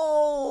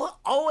 LOL,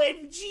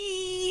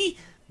 OMG.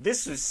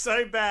 This was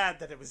so bad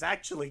that it was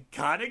actually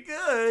kind of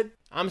good.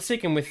 I'm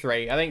sticking with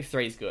 3. I think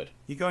 3's good.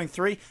 You're going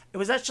 3? It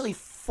was actually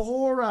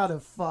 4 out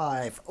of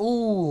 5.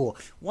 Ooh,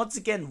 once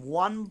again,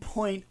 1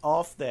 point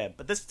off there.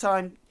 But this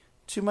time,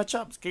 too much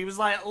up. He was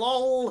like,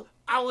 lol,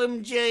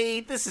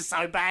 OMG, this is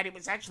so bad, it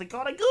was actually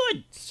kind of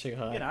good. It's too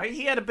high. You know,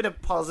 he had a bit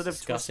of positive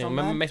Disgusting. twist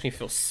on that. Makes me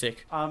feel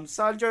sick.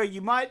 Sandro,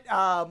 you might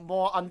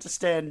more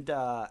understand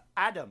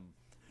Adam.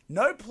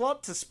 No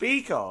plot to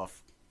speak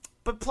of,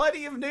 but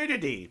plenty of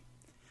nudity.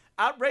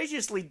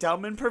 Outrageously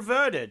dumb and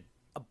perverted.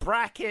 A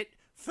bracket,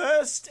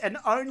 first and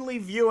only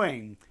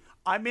viewing.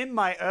 I'm in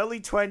my early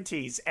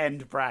 20s,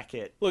 end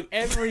bracket. Look,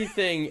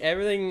 everything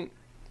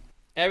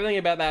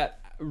about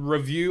that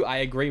review I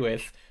agree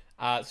with.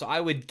 So I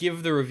would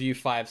give the review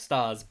 5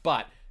 stars,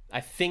 but I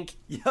think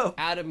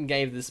Adam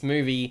gave this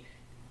movie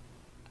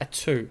a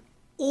 2.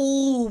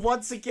 Ooh,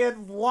 once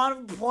again,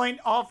 1 point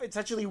off. It's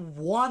actually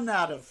 1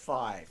 out of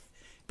 5.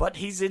 But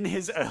he's in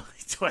his early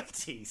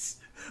 20s,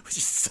 which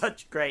is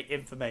such great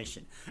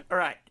information. All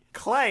right,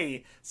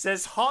 Clay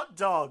says Hot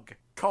Dog,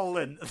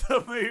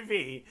 the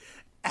movie,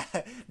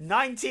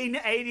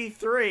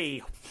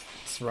 1983.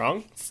 It's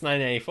wrong. It's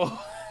 1984.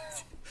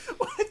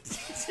 What?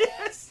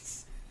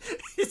 Yes.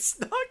 It's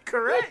not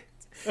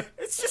correct.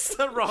 It's just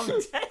the wrong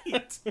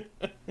date.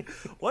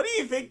 What do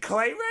you think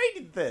Clay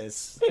rated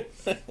this?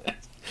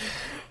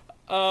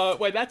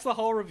 Wait, that's the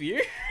whole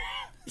review?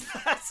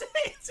 That's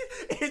it.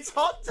 It's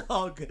Hot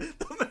Dog,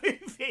 the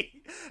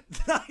movie,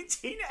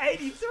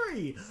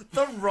 1983.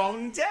 The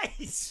wrong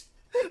date.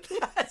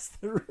 That's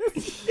the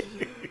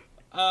review.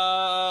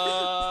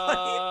 What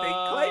do you think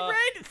Clay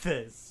rated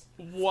this?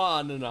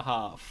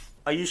 1.5.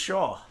 Are you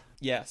sure?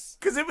 Yes.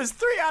 Because it was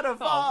 3 out of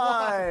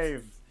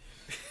 5.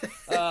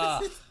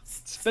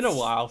 It's been a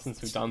while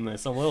since we've done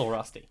this. I'm a little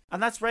rusty.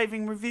 And that's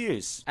Raving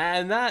Reviews.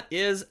 And that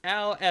is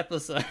our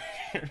episode.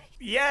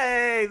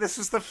 Yay! This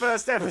was the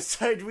first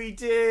episode we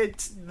did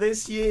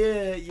this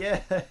year.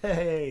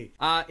 Yay!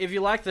 If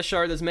you like the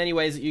show, there's many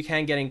ways that you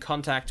can get in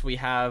contact. We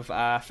have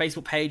a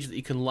Facebook page that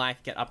you can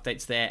like, get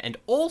updates there, and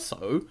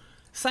also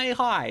say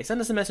hi.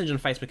 Send us a message on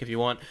Facebook if you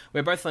want.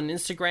 We're both on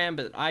Instagram,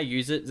 but I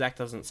use it. Zach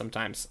doesn't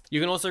sometimes. You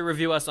can also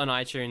review us on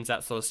iTunes,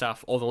 that sort of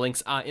stuff. All the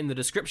links are in the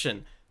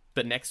description.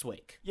 But next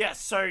week.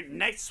 Yes, so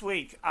next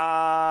week, you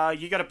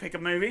got to pick a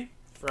movie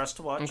for us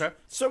to watch. Okay.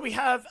 So we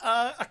have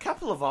a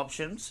couple of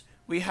options.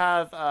 We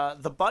have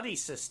The Buddy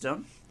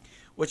System,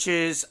 which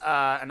is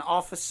an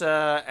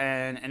officer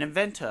and an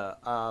inventor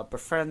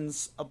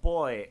befriends a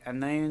boy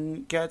and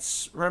then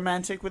gets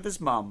romantic with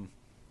his mum.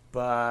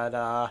 But,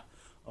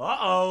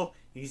 uh-oh,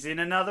 he's in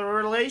another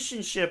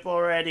relationship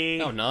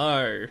already. Oh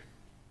no.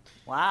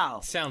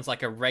 Wow. Sounds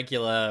like a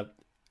regular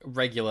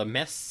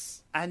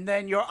mess. And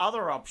then your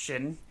other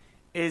option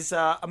is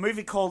a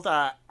movie called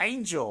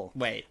Angel.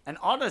 Wait. An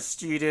honor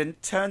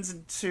student turns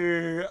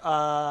into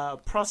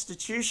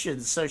prostitution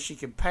so she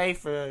can pay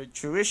for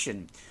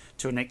tuition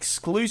to an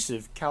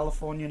exclusive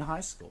Californian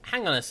high school.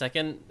 Hang on a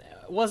second.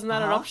 Wasn't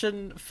that an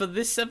option for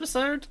this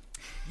episode?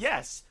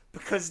 Yes,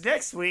 because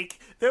next week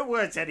there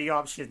weren't any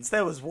options.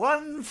 There was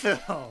one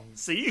film,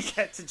 so you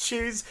get to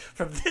choose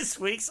from this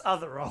week's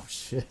other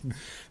option.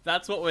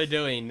 That's what we're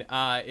doing.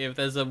 If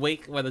there's a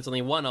week where there's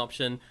only one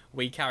option,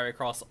 we carry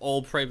across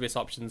all previous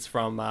options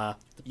from the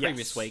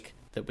previous week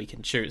that we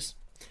can choose.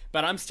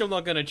 But I'm still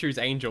not going to choose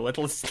Angel.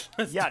 Let's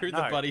do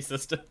the buddy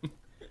system.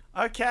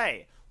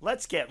 Okay,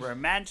 let's get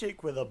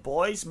romantic with a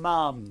boy's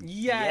mum.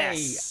 Yay!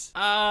 Yes.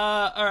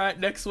 Alright,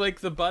 next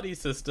week, the buddy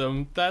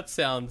system. That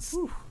sounds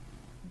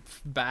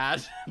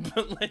bad,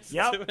 but let's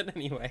do it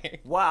anyway.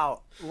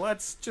 Wow,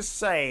 let's just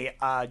say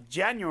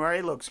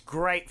January looks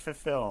great for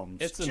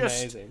films. It's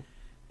amazing.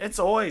 It's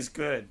always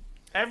good.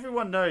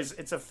 Everyone knows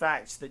it's a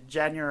fact that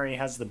January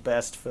has the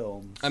best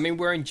films. I mean,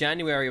 we're in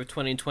January of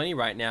 2020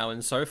 right now,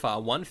 and so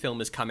far one film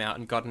has come out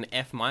and got an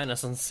F-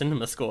 on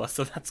Cinema Score,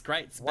 so that's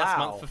great. It's the best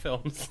month for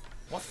films.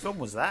 What film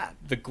was that?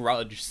 The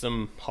Grudge,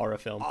 some horror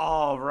film.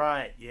 Oh,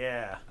 right,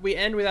 yeah. We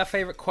end with our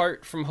favourite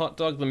quote from Hot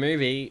Dog the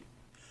movie.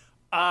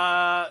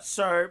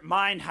 So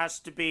mine has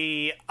to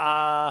be,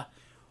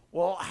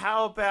 Well,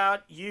 how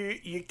about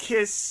you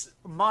kiss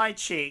my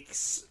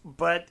cheeks,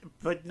 but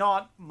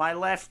not my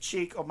left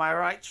cheek or my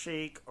right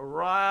cheek,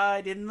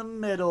 right in the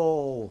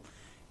middle.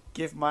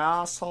 Give my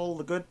asshole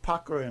the good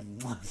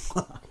puckering.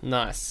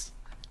 Nice.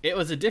 It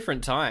was a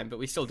different time, but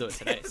we still do it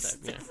today. It's a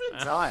different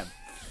time.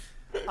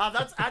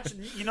 That's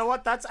actually, you know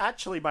what? That's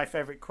actually my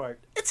favorite quote.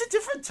 It's a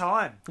different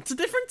time. It's a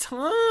different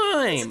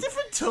time. It's a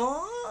different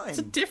time. It's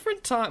a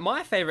different time.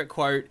 My favorite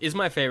quote is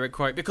my favorite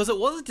quote because it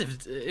was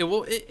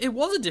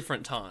a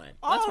different time.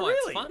 That's why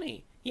really? it's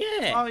funny.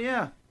 Yeah. Oh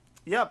yeah.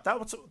 Yep.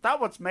 That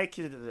what's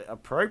making it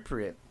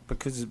appropriate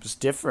because it was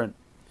different.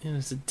 It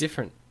was a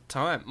different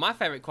time. My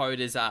favorite quote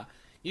is,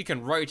 "You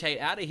can rotate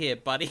out of here,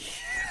 buddy."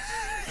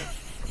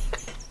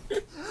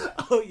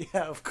 Oh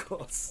yeah, of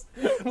course.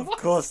 Of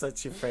course,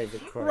 that's your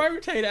favorite quote.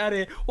 Rotate out of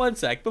here. One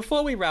sec.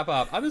 Before we wrap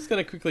up, I'm just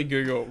gonna quickly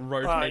Google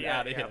rotate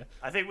out of here.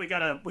 I think we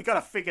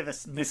gotta figure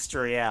this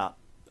mystery out.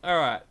 All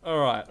right.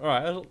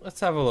 Let's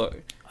have a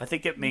look. I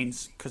think it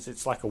means because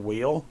it's like a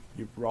wheel.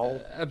 You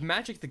roll.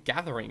 Magic the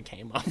Gathering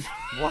came up.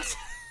 What?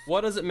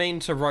 What does it mean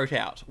to rotate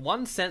out?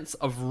 One sense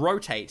of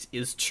rotate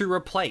is to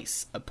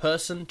replace a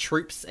person,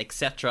 troops,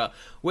 etc.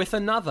 with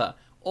another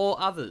or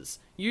others,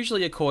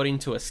 usually according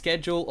to a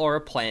schedule or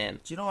a plan.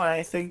 Do you know what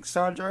I think,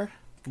 Sandro?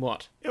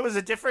 What? It was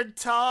a different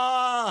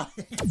time.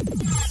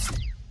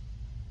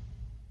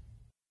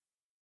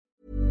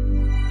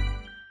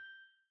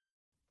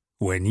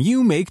 When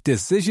you make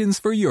decisions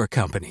for your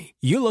company,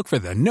 you look for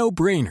the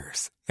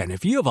no-brainers. And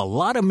if you have a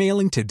lot of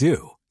mailing to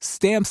do,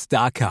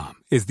 Stamps.com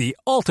is the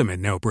ultimate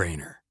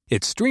no-brainer.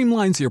 It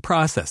streamlines your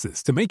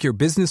processes to make your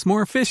business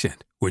more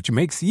efficient, which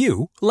makes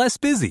you less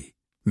busy.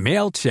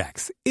 Mail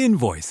checks,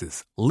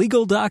 invoices,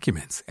 legal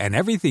documents, and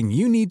everything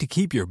you need to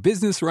keep your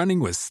business running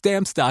with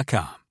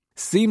Stamps.com.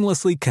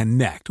 Seamlessly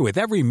connect with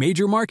every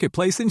major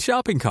marketplace and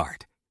shopping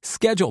cart.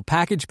 Schedule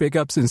package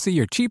pickups and see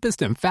your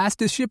cheapest and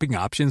fastest shipping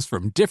options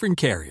from different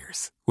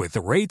carriers. With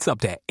rates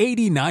up to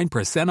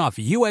 89% off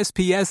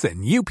USPS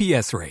and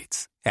UPS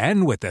rates.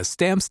 And with the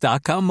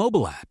Stamps.com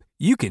mobile app,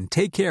 you can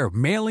take care of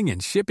mailing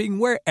and shipping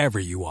wherever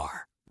you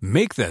are.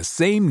 Make the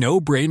same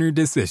no-brainer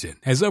decision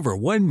as over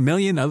 1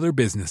 million other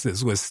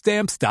businesses with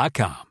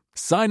Stamps.com.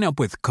 Sign up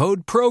with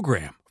code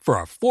PROGRAM for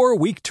a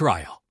 4-week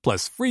trial,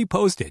 plus free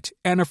postage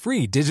and a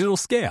free digital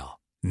scale.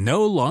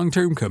 No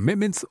long-term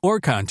commitments or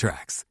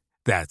contracts.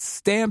 That's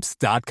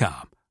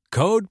Stamps.com.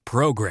 Code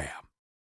PROGRAM.